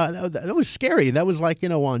very that was scary. That was like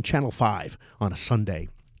on Channel 5 on a Sunday.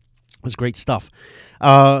 It was great stuff.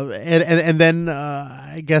 And then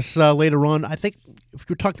I guess later on, I think if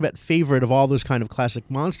you're talking about favorite of all those kind of classic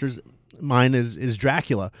monsters, mine is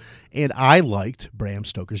Dracula, and I liked Bram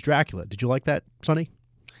Stoker's Dracula. Did you like that, Sonny?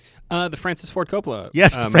 The Francis Ford Coppola.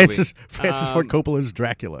 Yes, Francis movie. Ford Coppola's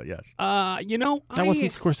Dracula. Yes. That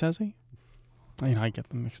wasn't Scorsese. I get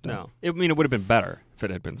them mixed up. No, it would have been better if it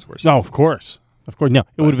had been Scorsese. No, of course. No,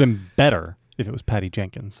 it would have been better if it was Patty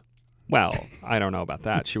Jenkins. Well, I don't know about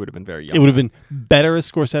that. She would have been very young. It would have been better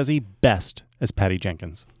as Scorsese, best as Patty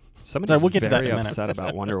Jenkins. Somebody's we'll get to that very in a minute. upset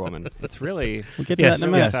about Wonder Woman. It's really We'll get to that in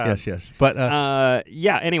a minute. Yes. But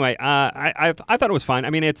yeah. Anyway, I thought it was fine. I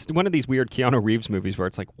mean, it's one of these weird Keanu Reeves movies where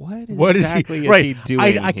it's like, what exactly is he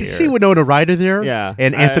doing I can here? see Winona Ryder there. Yeah.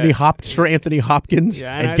 And Sir Anthony Hopkins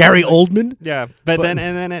Yeah, and I Gary just- Oldman. Yeah, but then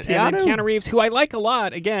Keanu? Keanu Reeves, who I like a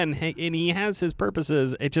lot, again, and he has his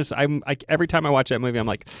purposes. It just every time I watch that movie, I'm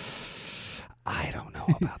like, I don't know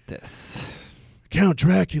about this. Count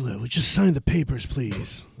Dracula, we just sign the papers,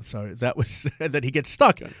 please. Sorry, that was. And then he gets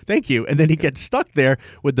stuck. Good. Thank you. And then he gets stuck there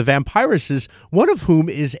with the vampiresses. One of whom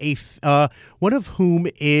is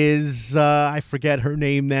I forget her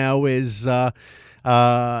name now. Is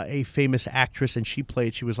a famous actress, and she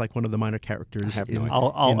was like one of the minor characters I have in, no idea.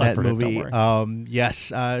 I'll in that effort it, movie. don't worry.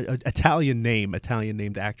 Yes, Italian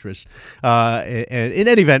named actress. And in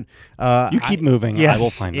any event, You keep moving. Yes, I will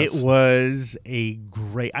find this. it was a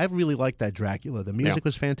great. I really liked that Dracula. The music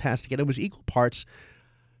was fantastic, and it was equal parts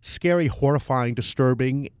scary, horrifying,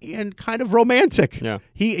 disturbing, and kind of romantic. Yeah.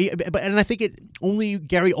 And I think only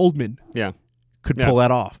Gary Oldman Yeah, could pull that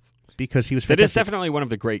off because he was that fantastic. is definitely one of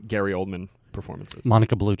the great Gary Oldman performances.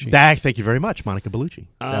 Monica Bellucci. Thank you very much, Monica Bellucci.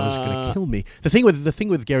 That was going to kill me. The thing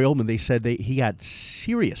with Gary Oldman, they said he had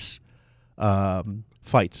serious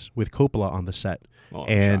fights with Coppola on the set,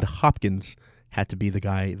 and Hopkins had to be the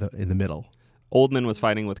guy in the middle. Oldman was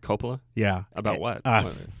fighting with Coppola. Yeah. About what? I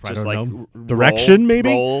Just don't like know. Direction, maybe?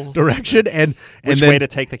 roll. Direction, and Which then, way to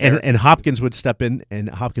take the character? and Hopkins would step in, and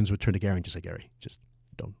Hopkins would turn to Gary and just say, Gary, just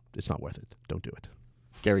don't. It's not worth it. Don't do it.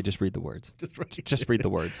 Gary, just read the words. Just read the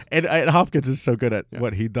words. And Hopkins is so good at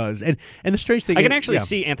what he does. And the strange thing I can is, actually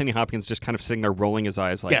see Anthony Hopkins just kind of sitting there rolling his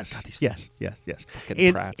eyes like, Yes, God, these yes.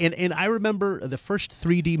 fucking brats. And I remember the first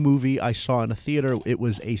 3D movie I saw in a theater. It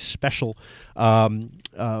was a special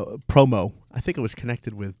promo. I think it was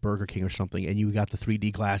connected with Burger King or something. And you got the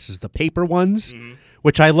 3D glasses, the paper ones,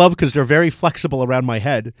 which I love because they're very flexible around my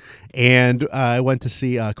head. And I went to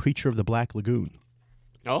see Creature of the Black Lagoon.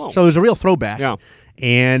 Oh. So it was a real throwback. Yeah.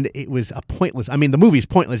 And it was a pointless. I mean, the movie's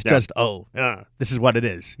pointless. Yeah. Just this is what it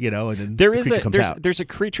is, And then There the is creature comes out. there's a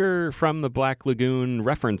creature from the Black Lagoon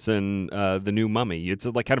reference in the new Mummy. It's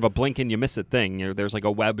like kind of a blink and you miss it thing. There's like a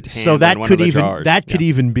webbed hand. So that in one could of the even jars. could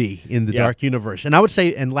even be in the Yeah. dark universe. And I would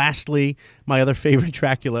say, and lastly, my other favorite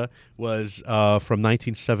Dracula was from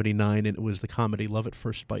 1979, and it was the comedy Love at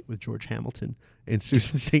First Bite with George Hamilton and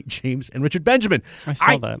Susan St. James and Richard Benjamin. I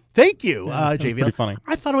saw that. Thank you, Yeah, that was JVL. pretty funny.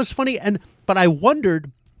 I thought it was funny, but I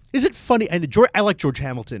wondered. Is it funny? And I like George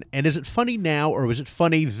Hamilton. And is it funny now, or was it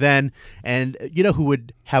funny then? And who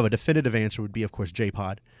would have a definitive answer would be, of course,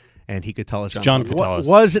 J-Pod. And he could tell us. John could tell us.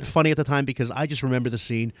 Was it funny at the time? Because I just remember the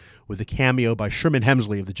scene with the cameo by Sherman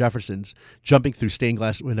Hemsley of the Jeffersons jumping through stained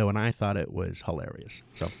glass window, and I thought it was hilarious.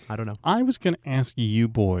 So, I don't know. I was going to ask you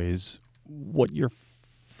boys what your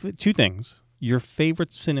two things: your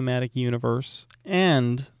favorite cinematic universe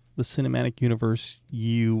and the cinematic universe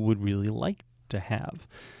you would really like to have.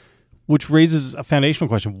 Which raises a foundational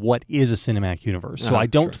question: what is a cinematic universe? So I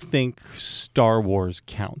don't think Star Wars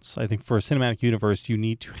counts. I think for a cinematic universe, you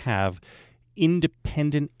need to have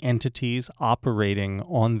independent entities operating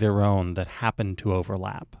on their own that happen to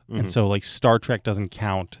overlap. And so, like, Star Trek doesn't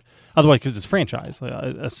count, otherwise, because it's franchise.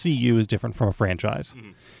 A CU is different from a franchise.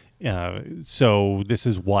 So this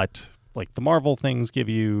is what, like, the Marvel things give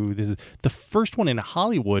you. This is the first one in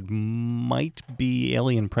Hollywood. Might be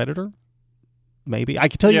Alien Predator. Maybe I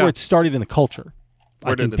can tell you where it started in the culture.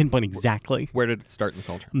 I can pinpoint exactly. Where did it start in the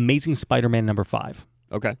culture? Amazing Spider-Man #5.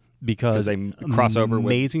 Okay. Because they cross over with...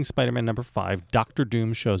 Amazing Spider-Man #5, Dr.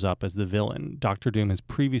 Doom shows up as the villain. Dr. Doom has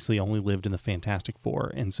previously only lived in the Fantastic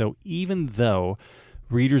Four. And so even though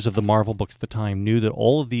readers of the Marvel books at the time knew that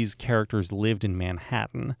all of these characters lived in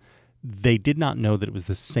Manhattan, they did not know that it was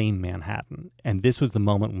the same Manhattan. And this was the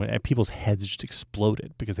moment when people's heads just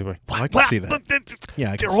exploded because they were like, I can see that.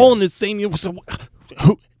 Yeah, they're all in the same... So,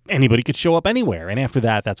 anybody could show up anywhere. And after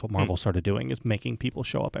that, that's what Marvel started doing, is making people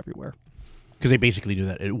show up everywhere. Because they basically knew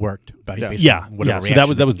that it worked. So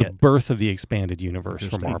that was the birth of the expanded universe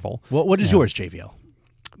for Marvel. What is yours, JVL?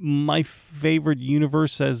 My favorite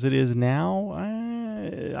universe as it is now,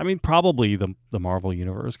 I mean, probably the Marvel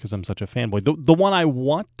universe, because I'm such a fanboy. The one I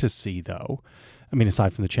want to see, though, I mean,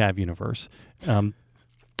 aside from the Chav universe,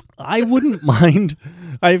 I wouldn't mind.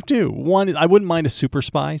 I have two. One is I wouldn't mind a Super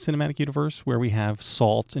Spy cinematic universe where we have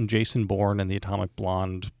Salt and Jason Bourne and the Atomic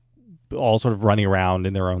Blonde all sort of running around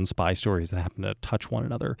in their own spy stories that happen to touch one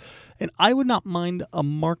another. And I would not mind a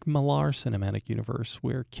Mark Millar cinematic universe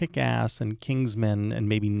where Kick-Ass and Kingsman and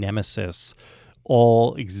maybe Nemesis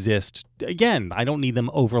all exist. Again, I don't need them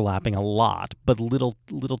overlapping a lot, but little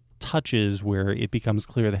touches where it becomes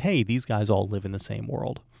clear that, hey, these guys all live in the same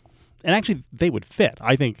world. And actually, they would fit.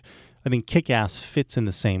 I think Kick-Ass fits in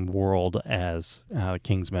the same world as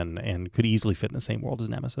Kingsman and could easily fit in the same world as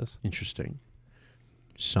Nemesis. Interesting.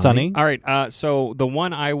 Sonny? All right. So the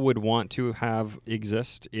one I would want to have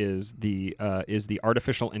exist is the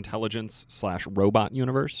artificial intelligence / robot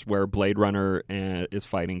universe where Blade Runner is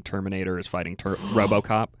fighting Terminator, is fighting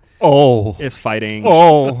RoboCop. Is fighting.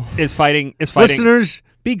 Is fighting. Listeners,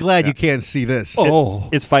 be glad you can't see this.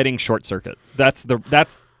 Is fighting Short Circuit. That's the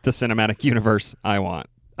cinematic universe I want.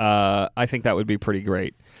 I think that would be pretty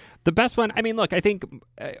great. The best one, I mean, look, I'm a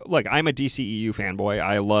DCEU fanboy.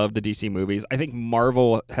 I love the DC movies. I think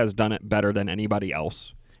Marvel has done it better than anybody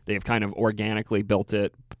else. They've kind of organically built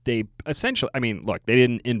it. They essentially, I mean, look, they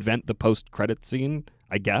didn't invent the post-credit scene,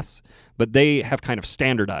 I guess, but they have kind of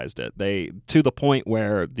standardized it. To the point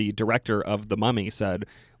where the director of The Mummy said,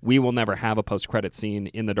 we will never have a post-credit scene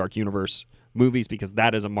in the Dark Universe movies because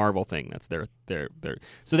that is a Marvel thing. That's their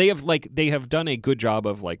so they have done a good job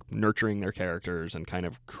of like nurturing their characters and kind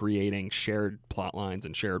of creating shared plot lines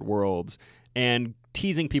and shared worlds and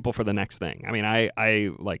teasing people for the next thing. I mean, I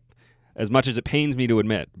like, as much as it pains me to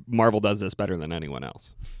admit, Marvel does this better than anyone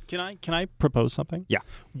else. Can I propose something? Yeah.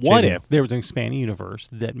 What if there was an expanding universe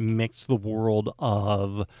that mixed the world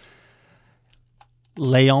of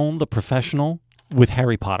Leon the Professional with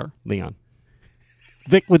Harry Potter? Leon.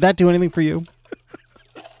 Vic, would that do anything for you?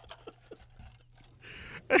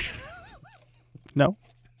 No?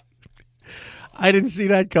 I didn't see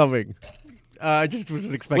that coming. I just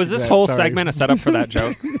wasn't expecting. Was this that. whole Sorry. segment a setup for that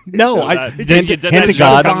joke? No, So I that- hand did that to just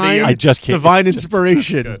God, come to you? I just can't. Divine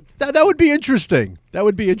inspiration. good. That would be interesting. That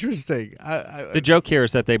would be interesting. The joke here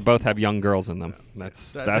is that they both have young girls in them.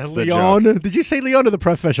 That's the Leon. joke. Did you say Leon or the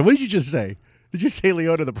Professional? What did you just say? Did you say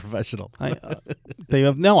Leon or the Professional?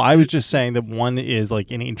 I was just saying that one is like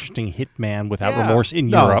an interesting hitman without Yeah. remorse in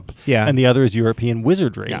No. Europe, Yeah. and the other is European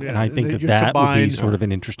wizardry. Yeah. And I think You that would be combine- sort of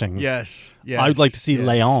an interesting. Yes. I would like to see yes.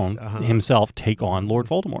 Leon himself take on Lord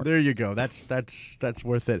Voldemort. There you go. That's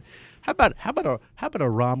worth it. How about a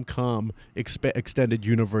rom-com extended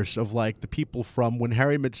universe of like the people from When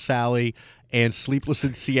Harry Met Sally and Sleepless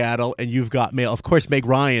in Seattle and You've Got Mail. Of course, Meg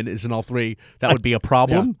Ryan is in all three. That would be a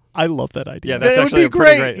problem. I love that idea. Yeah, that's It would actually be a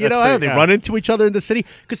pretty great. great. You know, that's how pretty- they yeah. run into each other in the city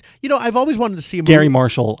because I've always wanted to see a movie. Gary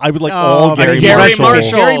Marshall. I would like Oh, all man, Gary Gary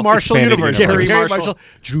Marshall. Gary Marshall expanded universe. Gary Gary Marshall.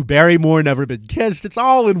 Drew Barrymore, Never Been Kissed. It's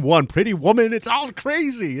all in one. Pretty Woman. It's all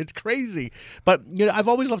crazy. It's crazy. But I've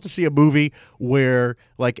always loved to see a movie where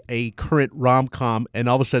like a current rom-com, and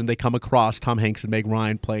all of a sudden they come across Tom Hanks and Meg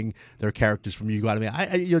Ryan playing their characters from You Got Me.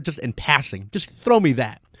 Just in passing, just throw me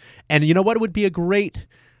that. And you know what? It would be a great.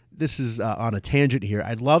 This is on a tangent here.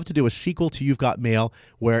 I'd love to do a sequel to You've Got Mail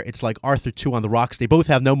where it's like Arthur 2 on the rocks. They both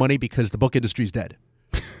have no money because the book industry's dead.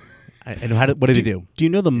 And what do they do? Do you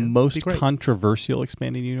know the most great. controversial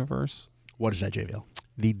expanded universe? What is that, JVL?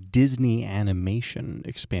 The Disney animation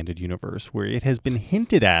expanded universe, where it has been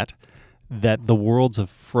hinted at that the worlds of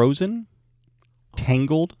Frozen,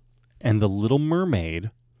 Tangled, and The Little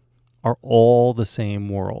Mermaid are all the same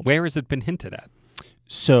world. Where has it been hinted at?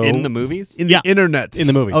 So In the movies? In the internet. In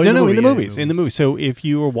the movies. Oh, in the movie, movies. yeah, In the movies. So if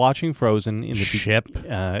you were watching Frozen in the Ship.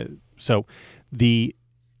 So the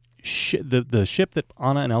the ship that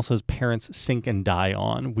Anna and Elsa's parents sink and die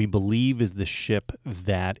on, we believe is the ship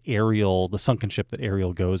that Ariel, the sunken ship that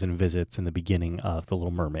Ariel goes and visits in the beginning of The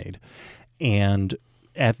Little Mermaid. And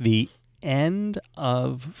at the end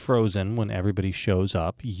of Frozen, when everybody shows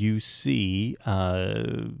up, you see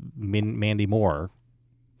Mandy Moore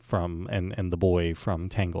from and the boy from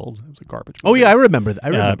Tangled. It was a garbage movie. Oh yeah, I remember that. I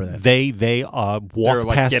remember that. They walk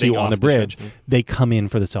like, past getting you on off the the bridge. ship. They come in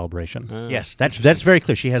for the celebration. Yes, that's very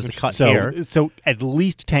clear. She has the cut hair. So at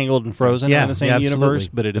least Tangled and Frozen are Yeah, in the same yeah, universe,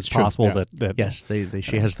 absolutely. but it is That's true. possible Yeah. that Yes,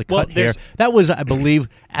 she has the Well, cut hair. there's- That was, I believe,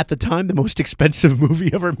 at the time the most expensive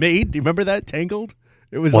movie ever made. Do you remember that Tangled?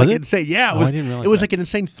 It was Was like it? insane. Yeah, it Oh, was. I didn't realize it was that. like an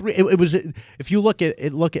insane three. It was. If you look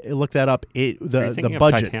that up. Are you The thinking of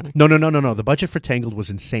budget. Titanic? No. The budget for Tangled was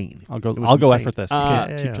insane. I'll go It was after insane. this. Uh,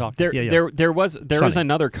 Keep yeah. talking. There, Yeah, yeah. there was Sonny.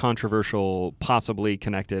 another controversial, possibly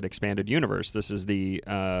connected expanded universe. This is the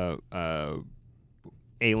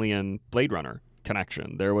Alien Blade Runner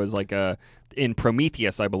connection. There was like in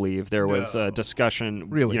Prometheus, I believe, there was a discussion.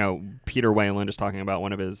 Really? Peter Wayland is talking about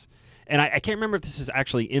one of his. And I can't remember if this is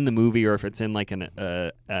actually in the movie or if it's in like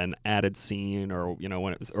an added scene or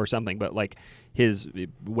when it was, or something. But like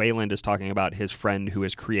Wayland is talking about his friend who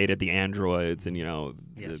has created the androids and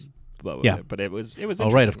Yes. blah, blah, Yeah. blah. But it was Oh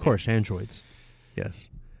right, of interesting. course, androids. Yes.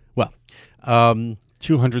 Well,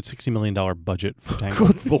 $260 million budget for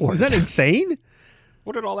Tangled. Good Lord. Is that insane?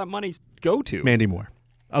 What did all that money go to? Mandy Moore.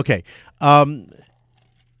 Okay.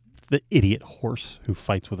 The idiot horse who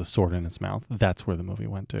fights with a sword in its mouth. That's where the movie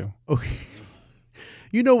went to. Okay.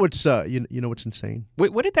 You know what's you know what's insane?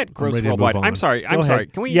 Wait, what did that gross ready to worldwide? move on. I'm sorry. Go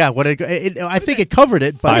ahead. Can we? Yeah. I think it covered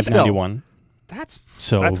it, but still. $591. That's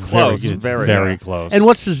So close. Very, Very close. And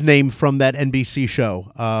what's his name from that NBC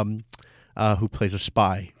show? Who plays a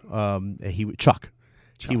spy? Chuck.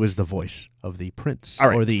 He was the voice of the prince, All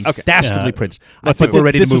right. or the Okay. dastardly prince. Let's I think move we're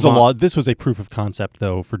ready to move on. This was a proof of concept,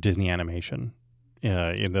 though, for Disney Animation.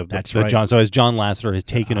 That's the right. John. So as John Lasseter has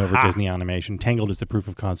taken over Disney Animation, Tangled is the proof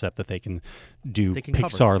of concept that they can do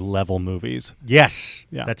Pixar level movies. Yes.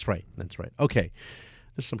 Yeah. That's right. That's right. Okay.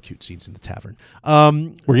 There's some cute scenes in the tavern.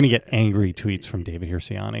 We're gonna get angry tweets from David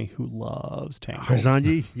Hirsiani, who loves Tangled.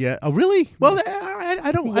 Harzanji, yeah. Oh, really? Well,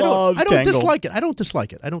 I don't Tangled. dislike it. I don't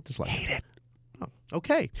dislike it. Hate it. Oh,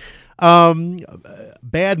 okay.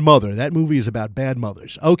 Bad Mother. That movie is about bad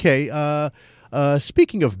mothers. Okay.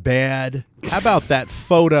 Speaking of bad, how about that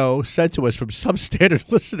photo sent to us from Substandard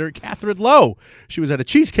listener Catherine Lowe? She was at a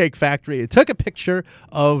Cheesecake Factory and took a picture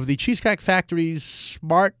of the Cheesecake Factory's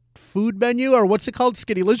smart food menu, or what's it called?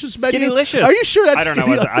 Skinnylicious menu? Skinnylicious. Are you sure that's I don't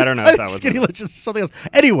know. I don't know if that was Skinnylicious is something else.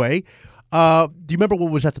 Anyway, do you remember what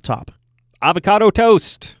was at the top? avocado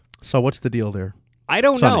toast. So what's the deal there? I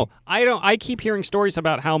don't Sonny. know. I keep hearing stories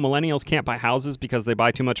about how millennials can't buy houses because they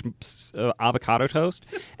buy too much avocado toast,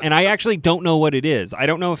 and I actually don't know what it is. I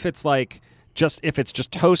don't know if it's like just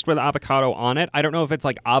toast with avocado on it. I don't know if it's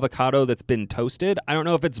like avocado that's been toasted. I don't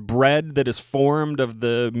know if it's bread that is formed of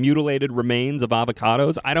the mutilated remains of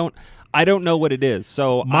avocados. I don't know what it is.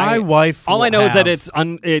 So My wife. all will I know is that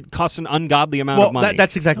have- it costs an ungodly amount of money.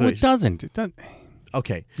 that's exactly No, what it doesn't. It doesn't.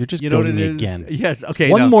 Okay, You're just you know what goading it me is? again. Yes. Okay.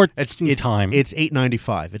 One no, more it's time. It's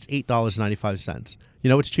 $8.95. It's $8.95. You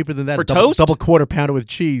know what's cheaper than that? For A double, toast? double quarter pounder with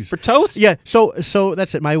cheese. for toast. Yeah. So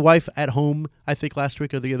that's it. My wife at home, I think last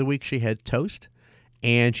week or the other week, she had toast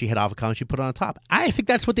and she had avocado and she put it on top. I think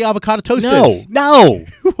that's what the avocado toast is. No.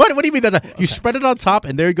 What do you mean that's you spread it on top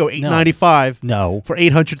and there you go, $8.95 No. for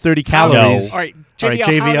 830 calories. All right, All right,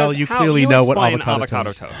 JVL, JVL, you clearly know what explain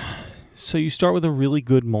avocado toast. So you start with a really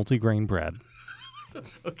good multigrain bread,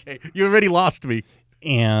 Okay, you already lost me.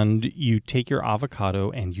 and you take your avocado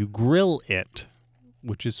and you grill it,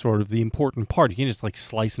 which is sort of the important part. You can't just like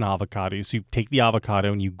slice an avocado. So you take the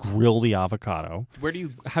avocado and you grill the avocado.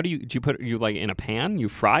 How do you put it? You like in a pan? You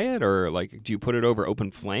fry it, or like do you put it over open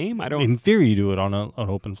flame? I don't. In theory, you do it on an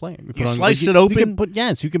open flame. You put slice it You open?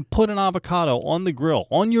 can put an avocado on the grill,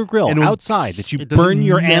 on your grill, And outside, that you it doesn't burn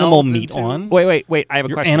your animal melt meat into- on. Wait. I have a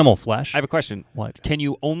Your question. animal flesh. I have a question. What? Can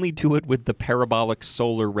you only do it with the parabolic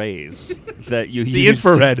solar rays that you The use?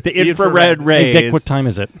 infrared. The The infrared infrared. rays. Hey, Vic, what time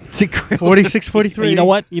is it? 46:43. You know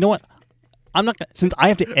what? I'm not gonna, since I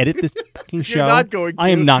have to edit this fucking show. You're not going to. I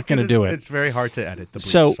am not going to because do it. It's very hard to edit the brief.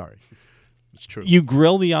 So- Sorry. It's true. You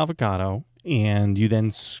grill the avocado and you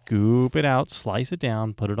then scoop it out, slice it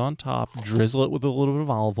down, put it on top, drizzle it with a little bit of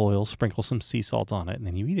olive oil, sprinkle some sea salt on it, and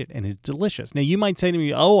then you eat it, and it's delicious. Now, you might say to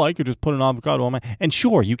me, oh, I could just put an avocado on my... And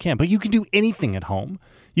sure, you can, but you can do anything at home.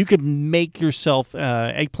 You could make yourself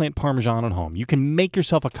eggplant parmesan at home. You can make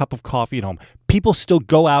yourself a cup of coffee at home. People still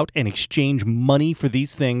go out and exchange money for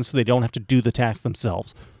these things so they don't have to do the task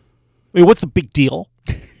themselves. I mean, what's the big deal?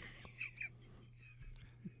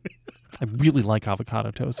 I really like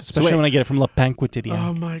avocado toast, especially when I get it from Le Pain Quotidien.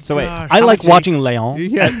 Oh my So wait, gosh. I like How much- watching Léon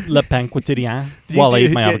Yeah. at Le Pain Quotidien while I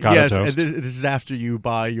eat my avocado yes, toast. and this is after you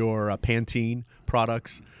buy your Pantene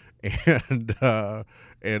products and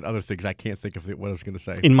other things. I can't think of what I was going to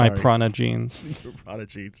say. In my Sorry. Prana jeans. Your Prada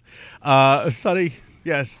jeans. Sonny,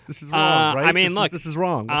 yes, this is wrong, right? I mean, look, this is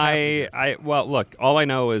wrong. What's happening? Well, look. All I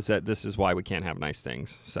know is that this is why we can't have nice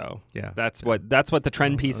things. So Yeah. that's what the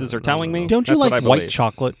trend pieces are telling me. Don't you That's what like I white believe.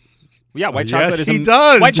 chocolate? Yeah, white Yes, chocolate is. he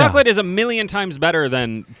does. White Yeah. chocolate is a million times better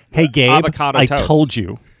than Hey, Gabe, avocado I toast. told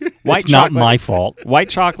you. White It's not chocolate- my fault. White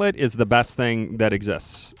chocolate is the best thing that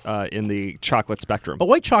exists in the chocolate spectrum. But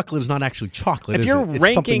white chocolate is not actually chocolate. If is you're it? It's something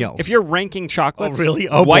ranking, else. if you're ranking chocolates, Oh, really?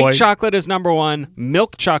 Oh, white boy. chocolate is number 1,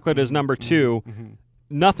 milk chocolate is number 2,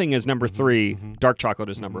 nothing is number 3, dark chocolate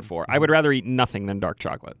is number 4. I would rather eat nothing than dark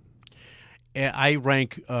chocolate. I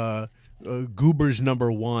rank Goobers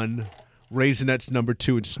number 1, Raisinets number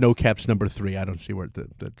 2, and Snowcaps number 3. I don't see where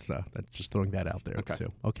that's just throwing that out there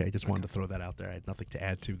too. Okay, just wanted to throw that out there. I had nothing to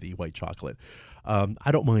add to the white chocolate. I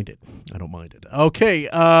don't mind it. Okay,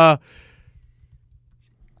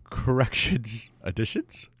 corrections,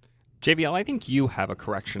 additions. JVL, I think you have a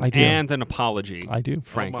correction I do. and an apology. I do.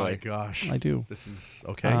 Frankly. Oh my gosh, I do. This is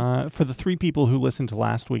okay. For the 3 people who listened to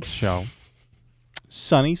last week's show,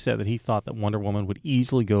 Sonny said that he thought that Wonder Woman would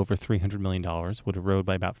easily go over $300 million, would erode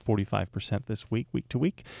by about 45% this week to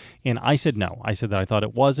week. And I said no. I said that I thought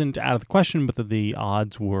it wasn't out of the question, but that the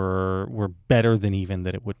odds were better than even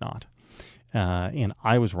that it would not. And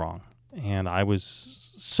I was wrong. And I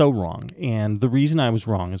was so wrong. And the reason I was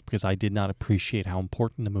wrong is because I did not appreciate how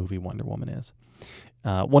important the movie Wonder Woman is.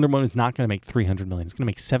 Wonder Woman is not going to make $300 million. It's going to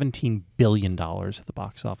make $17 billion at the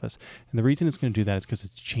box office. And the reason it's going to do that is because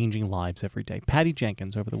it's changing lives every day. Patty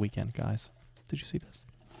Jenkins over the weekend, guys. Did you see this?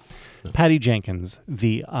 No. Patty Jenkins,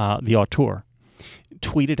 the auteur,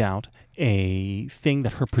 tweeted out a thing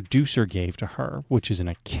that her producer gave to her, which is an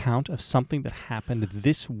account of something that happened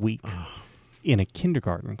this week in a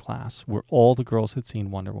kindergarten class where all the girls had seen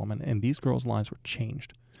Wonder Woman, and these girls' lives were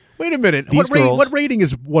changed. Wait a minute. These What rating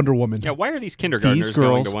is Wonder Woman? Yeah, why are these kindergartners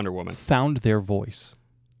going to Wonder Woman? Found their voice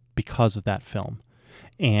because of that film.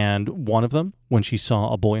 And one of them, when she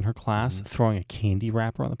saw a boy in her class throwing a candy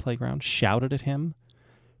wrapper on the playground, shouted at him,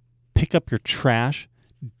 "Pick up your trash.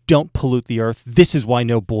 Don't pollute the earth. This is why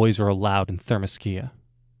no boys are allowed in Thermoskia."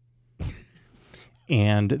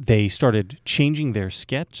 And they started changing their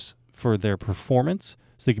sketch for their performance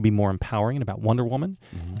so they could be more empowering and about Wonder Woman.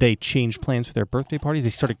 Mm-hmm. They changed plans for their birthday parties.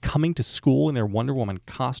 They started coming to school in their Wonder Woman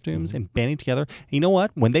costumes and banding together. And you know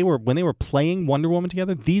what? When they were playing Wonder Woman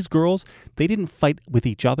together, these girls, they didn't fight with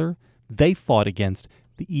each other. They fought against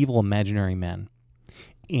the evil imaginary men.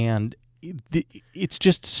 And it's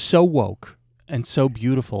just so woke and so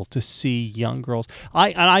beautiful to see young girls.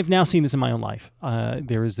 I've now seen this in my own life.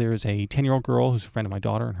 There is a 10-year-old girl who's a friend of my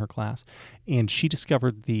daughter in her class, and she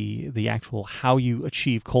discovered the actual how you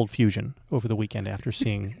achieve cold fusion over the weekend after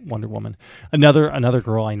seeing Wonder Woman. Another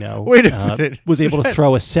girl I know was able to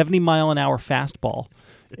throw a 70-mile-an-hour fastball.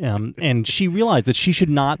 And she realized that she should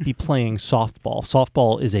not be playing softball.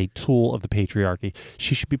 Softball is a tool of the patriarchy.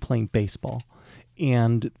 She should be playing baseball.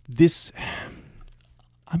 And this,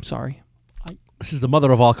 I'm sorry. This is the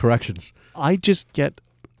mother of all corrections. I just get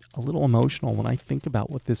a little emotional when I think about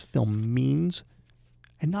what this film means,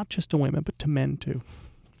 and not just to women, but to men too.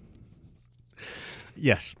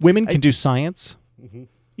 Yes. Women can do science,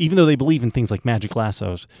 even though they believe in things like magic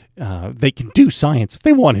lassos. They can do science if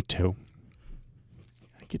they wanted to.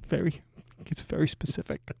 It's very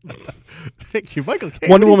specific. Thank you, Michael.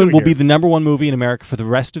 Wonder Woman will be the #1 movie in America for the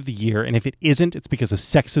rest of the year, and if it isn't, it's because of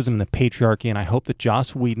sexism and the patriarchy, and I hope that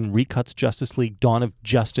Joss Whedon recuts Justice League Dawn of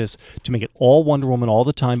Justice to make it all Wonder Woman all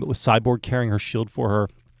the time, but with Cyborg carrying her shield for her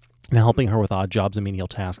and helping her with odd jobs and menial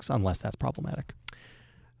tasks, unless that's problematic.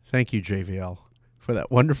 Thank you, JVL, for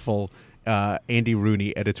that wonderful Andy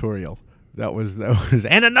Rooney editorial. That was,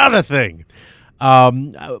 and another thing.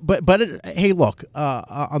 Hey, look,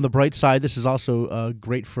 on the bright side, this is also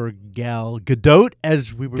great for Gal Gadot,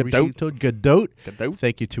 as we were recently told. Gadot.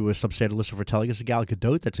 Thank you to a substandard listener for telling us Gal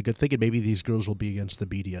Gadot. That's a good thing, and maybe these girls will be against the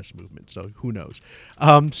BDS movement, so who knows.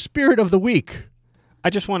 Spirit of the week. I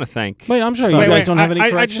just want to thank... Wait, I'm sorry, you guys don't have any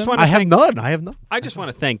corrections? I have none. I just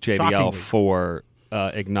want to thank JBL for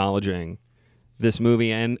acknowledging this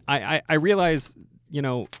movie, and I realize,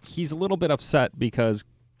 he's a little bit upset because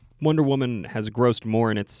Wonder Woman has grossed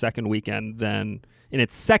more in its second weekend than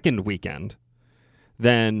Chav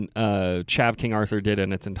King Arthur did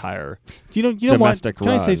in its entire domestic run.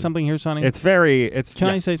 Can I say something here, Sonny? Can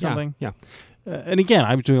I say something? Yeah. And again,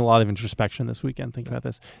 I was doing a lot of introspection this weekend thinking about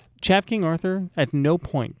this. Chav King Arthur, at no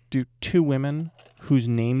point do two women whose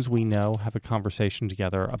names we know have a conversation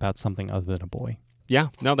together about something other than a boy. Yeah,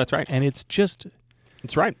 no, that's right. And it's just...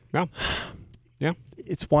 It's right, yeah. Yeah,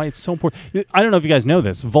 it's why it's so important. I don't know if you guys know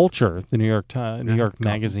this. Vulture, the New York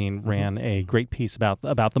magazine, ran a great piece about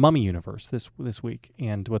the Mummy universe this week,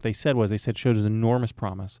 and what they said showed an enormous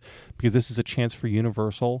promise because this is a chance for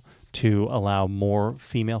Universal to allow more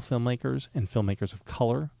female filmmakers and filmmakers of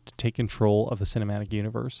color to take control of the cinematic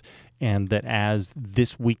universe, and that as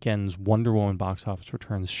this weekend's Wonder Woman box office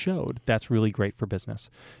returns showed, that's really great for business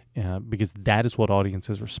because that is what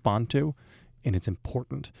audiences respond to. And it's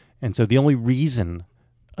important. And so the only reason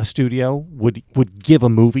a studio would give a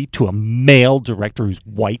movie to a male director who's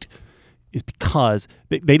white is because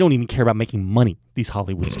they don't even care about making money, these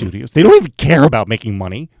Hollywood studios. They don't even care about making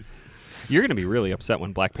money. You're going to be really upset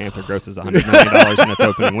when Black Panther grosses $100 million in its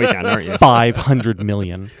opening weekend, aren't you? $500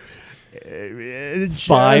 million.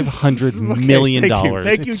 $500 million.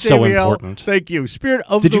 Thank you, it's JBL. So important. Thank you.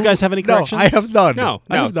 Did you guys have any corrections? No, I have none. No.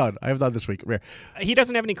 I have none this week. He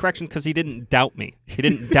doesn't have any corrections because he didn't doubt me. He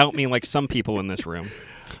didn't doubt me like some people in this room.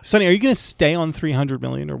 Sonny, are you going to stay on $300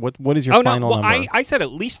 million, or what is your final number? I said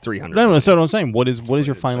at least $300. No, so what I'm saying, what is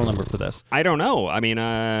your final number for this? I don't know. I mean,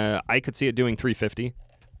 I could see it doing $350.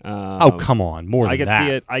 Oh, come on, more than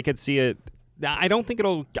that. I could see it I don't think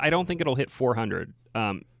it'll hit 400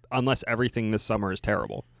 unless everything this summer is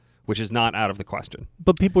terrible, which is not out of the question.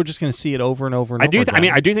 But people are just going to see it over and over and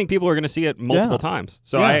over I do think people are going to see it multiple times.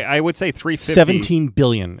 So I would say 350. 17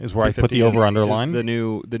 billion is where I put the over-under line. Is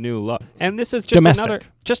the new low. And this is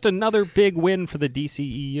just another big win for the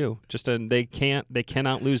DCEU. They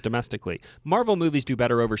cannot lose domestically. Marvel movies do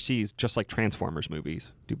better overseas, just like Transformers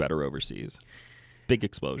movies do better overseas. Big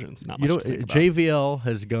explosions. Not much to think about. JVL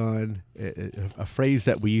has gone, a phrase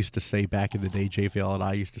that we used to say back in the day, JVL and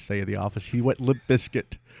I used to say in the office, he went Limp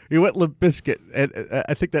Bizkit. He went Limp Bizkit. And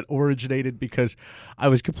I think that originated because I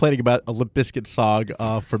was complaining about a Limp Bizkit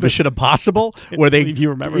song for Mission Impossible. where they, if you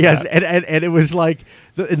remember yes, that. And it was like,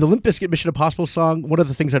 in the Limp Bizkit Mission Impossible song, one of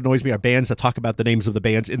the things that annoys me are bands that talk about the names of the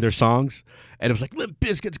bands in their songs. And it was like, Limp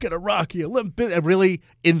Bizkit's gonna rock you. Limp Bizkit, really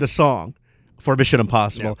in the song. For Mission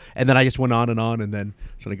Impossible, and then I just went on, and then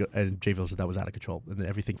and JVL said that was out of control, and then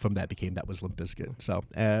everything from that became that was Limp Bizkit. So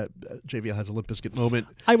JVL has a Limp Bizkit moment.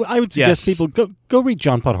 I would suggest people go read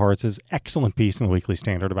John Podhoritz's excellent piece in the Weekly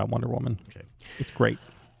Standard about Wonder Woman. Okay, it's great.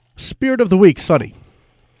 Spirit of the week, Sonny.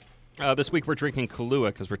 This week we're drinking Kahlua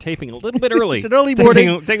because we're taping a little bit early. It's an early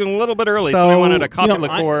morning. Taking a little bit early, so we wanted a coffee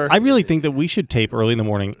liqueur. I really think that we should tape early in the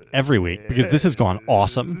morning every week because this has gone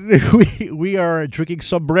awesome. we are drinking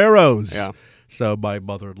sombreros. Yeah. So my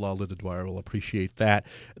mother-in-law, Linda Dwyer, will appreciate that.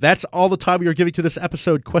 That's all the time we are giving to this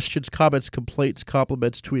episode. Questions, comments, complaints,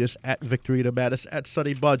 compliments, tweet us at Victorina Mattis, at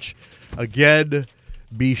Sunny Bunch. Again,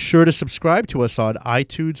 be sure to subscribe to us on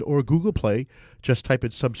iTunes or Google Play. Just type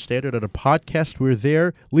in Substandard on a podcast. We're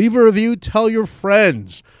there. Leave a review. Tell your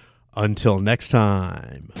friends. Until next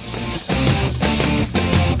time.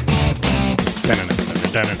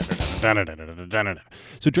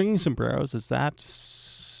 So drinking sombreros, is that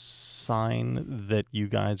sign that you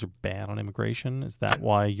guys are bad on immigration? Is that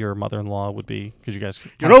why your mother-in-law would be? Because you guys,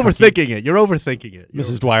 you're overthinking it. You're overthinking it.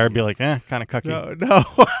 Mrs. Dwyer would be like, kind of cucky. No.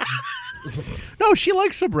 No, she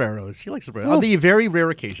likes sombreros. On the very rare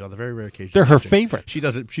occasion. They're her favorites. She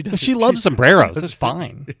doesn't. She loves sombreros. It's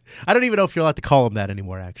fine. I don't even know if you're allowed to call them that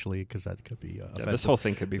anymore, actually, because that could be offensive. This whole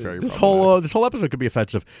thing could be very this whole episode could be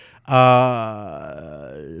offensive.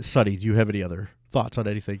 Sonny, do you have any other thoughts on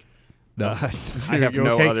anything? No, I have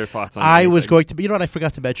no other thoughts on I was anything. going to be, you know what I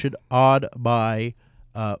forgot to mention? On my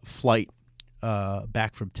flight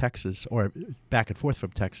back from Texas, or back and forth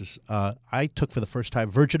from Texas, I took for the first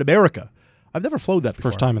time Virgin America. I've never flown that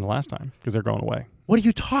before. First time and the last time, because they're going away. What are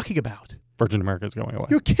you talking about? Virgin America is going away.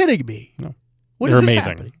 You're kidding me. No. What They're is this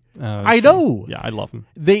amazing. happening? I know. Yeah, I love them.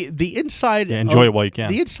 The inside. Yeah, enjoy it while you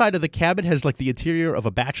can. The inside of the cabin has like the interior of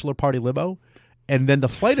a bachelor party limo. And then the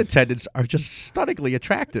flight attendants are just stunningly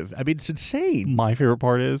attractive. I mean, it's insane. My favorite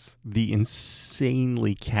part is the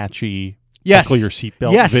insanely catchy Yes. buckle your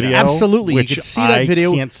seatbelt Yes, video. absolutely. You Which can see that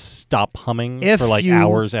video. I can't stop humming for like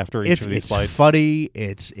hours after each of these flights. It's funny.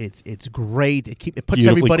 It's great. It puts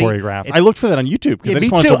beautifully everybody choreographed. I looked for that on YouTube because I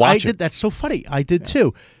just wanted to watch it. That's so funny. I did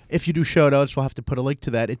too. If you do show notes, we'll have to put a link to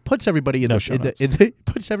that. It puts everybody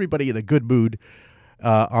puts everybody in a good mood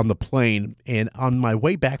on the plane. And on my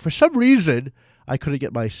way back, for some reason, I couldn't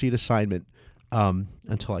get my seat assignment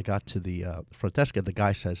until I got to the front desk. And the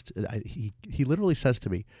guy says, he literally says to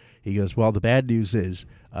me, he goes, "Well, the bad news is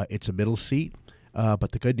it's a middle seat,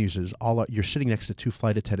 but the good news is you're sitting next to two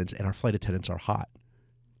flight attendants, and our flight attendants are hot."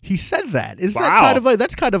 He said that. Is that kind of like?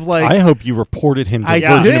 That's kind of like. I hope you reported him to I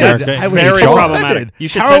Virgin did. America. I was Very so problematic.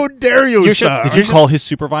 offended. How dare you, sir? Did you call his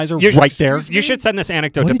supervisor right there? You should send this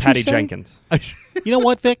anecdote What to did you Patty say? Jenkins. You know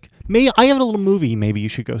what, Vic? I have a little movie maybe you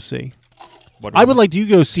should go see. Wonder I would Woman. like you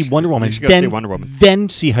to go see Wonder Woman. You should go see Wonder Woman. Then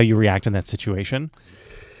see how you react in that situation.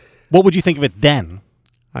 What would you think of it then?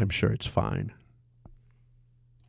 I'm sure it's fine.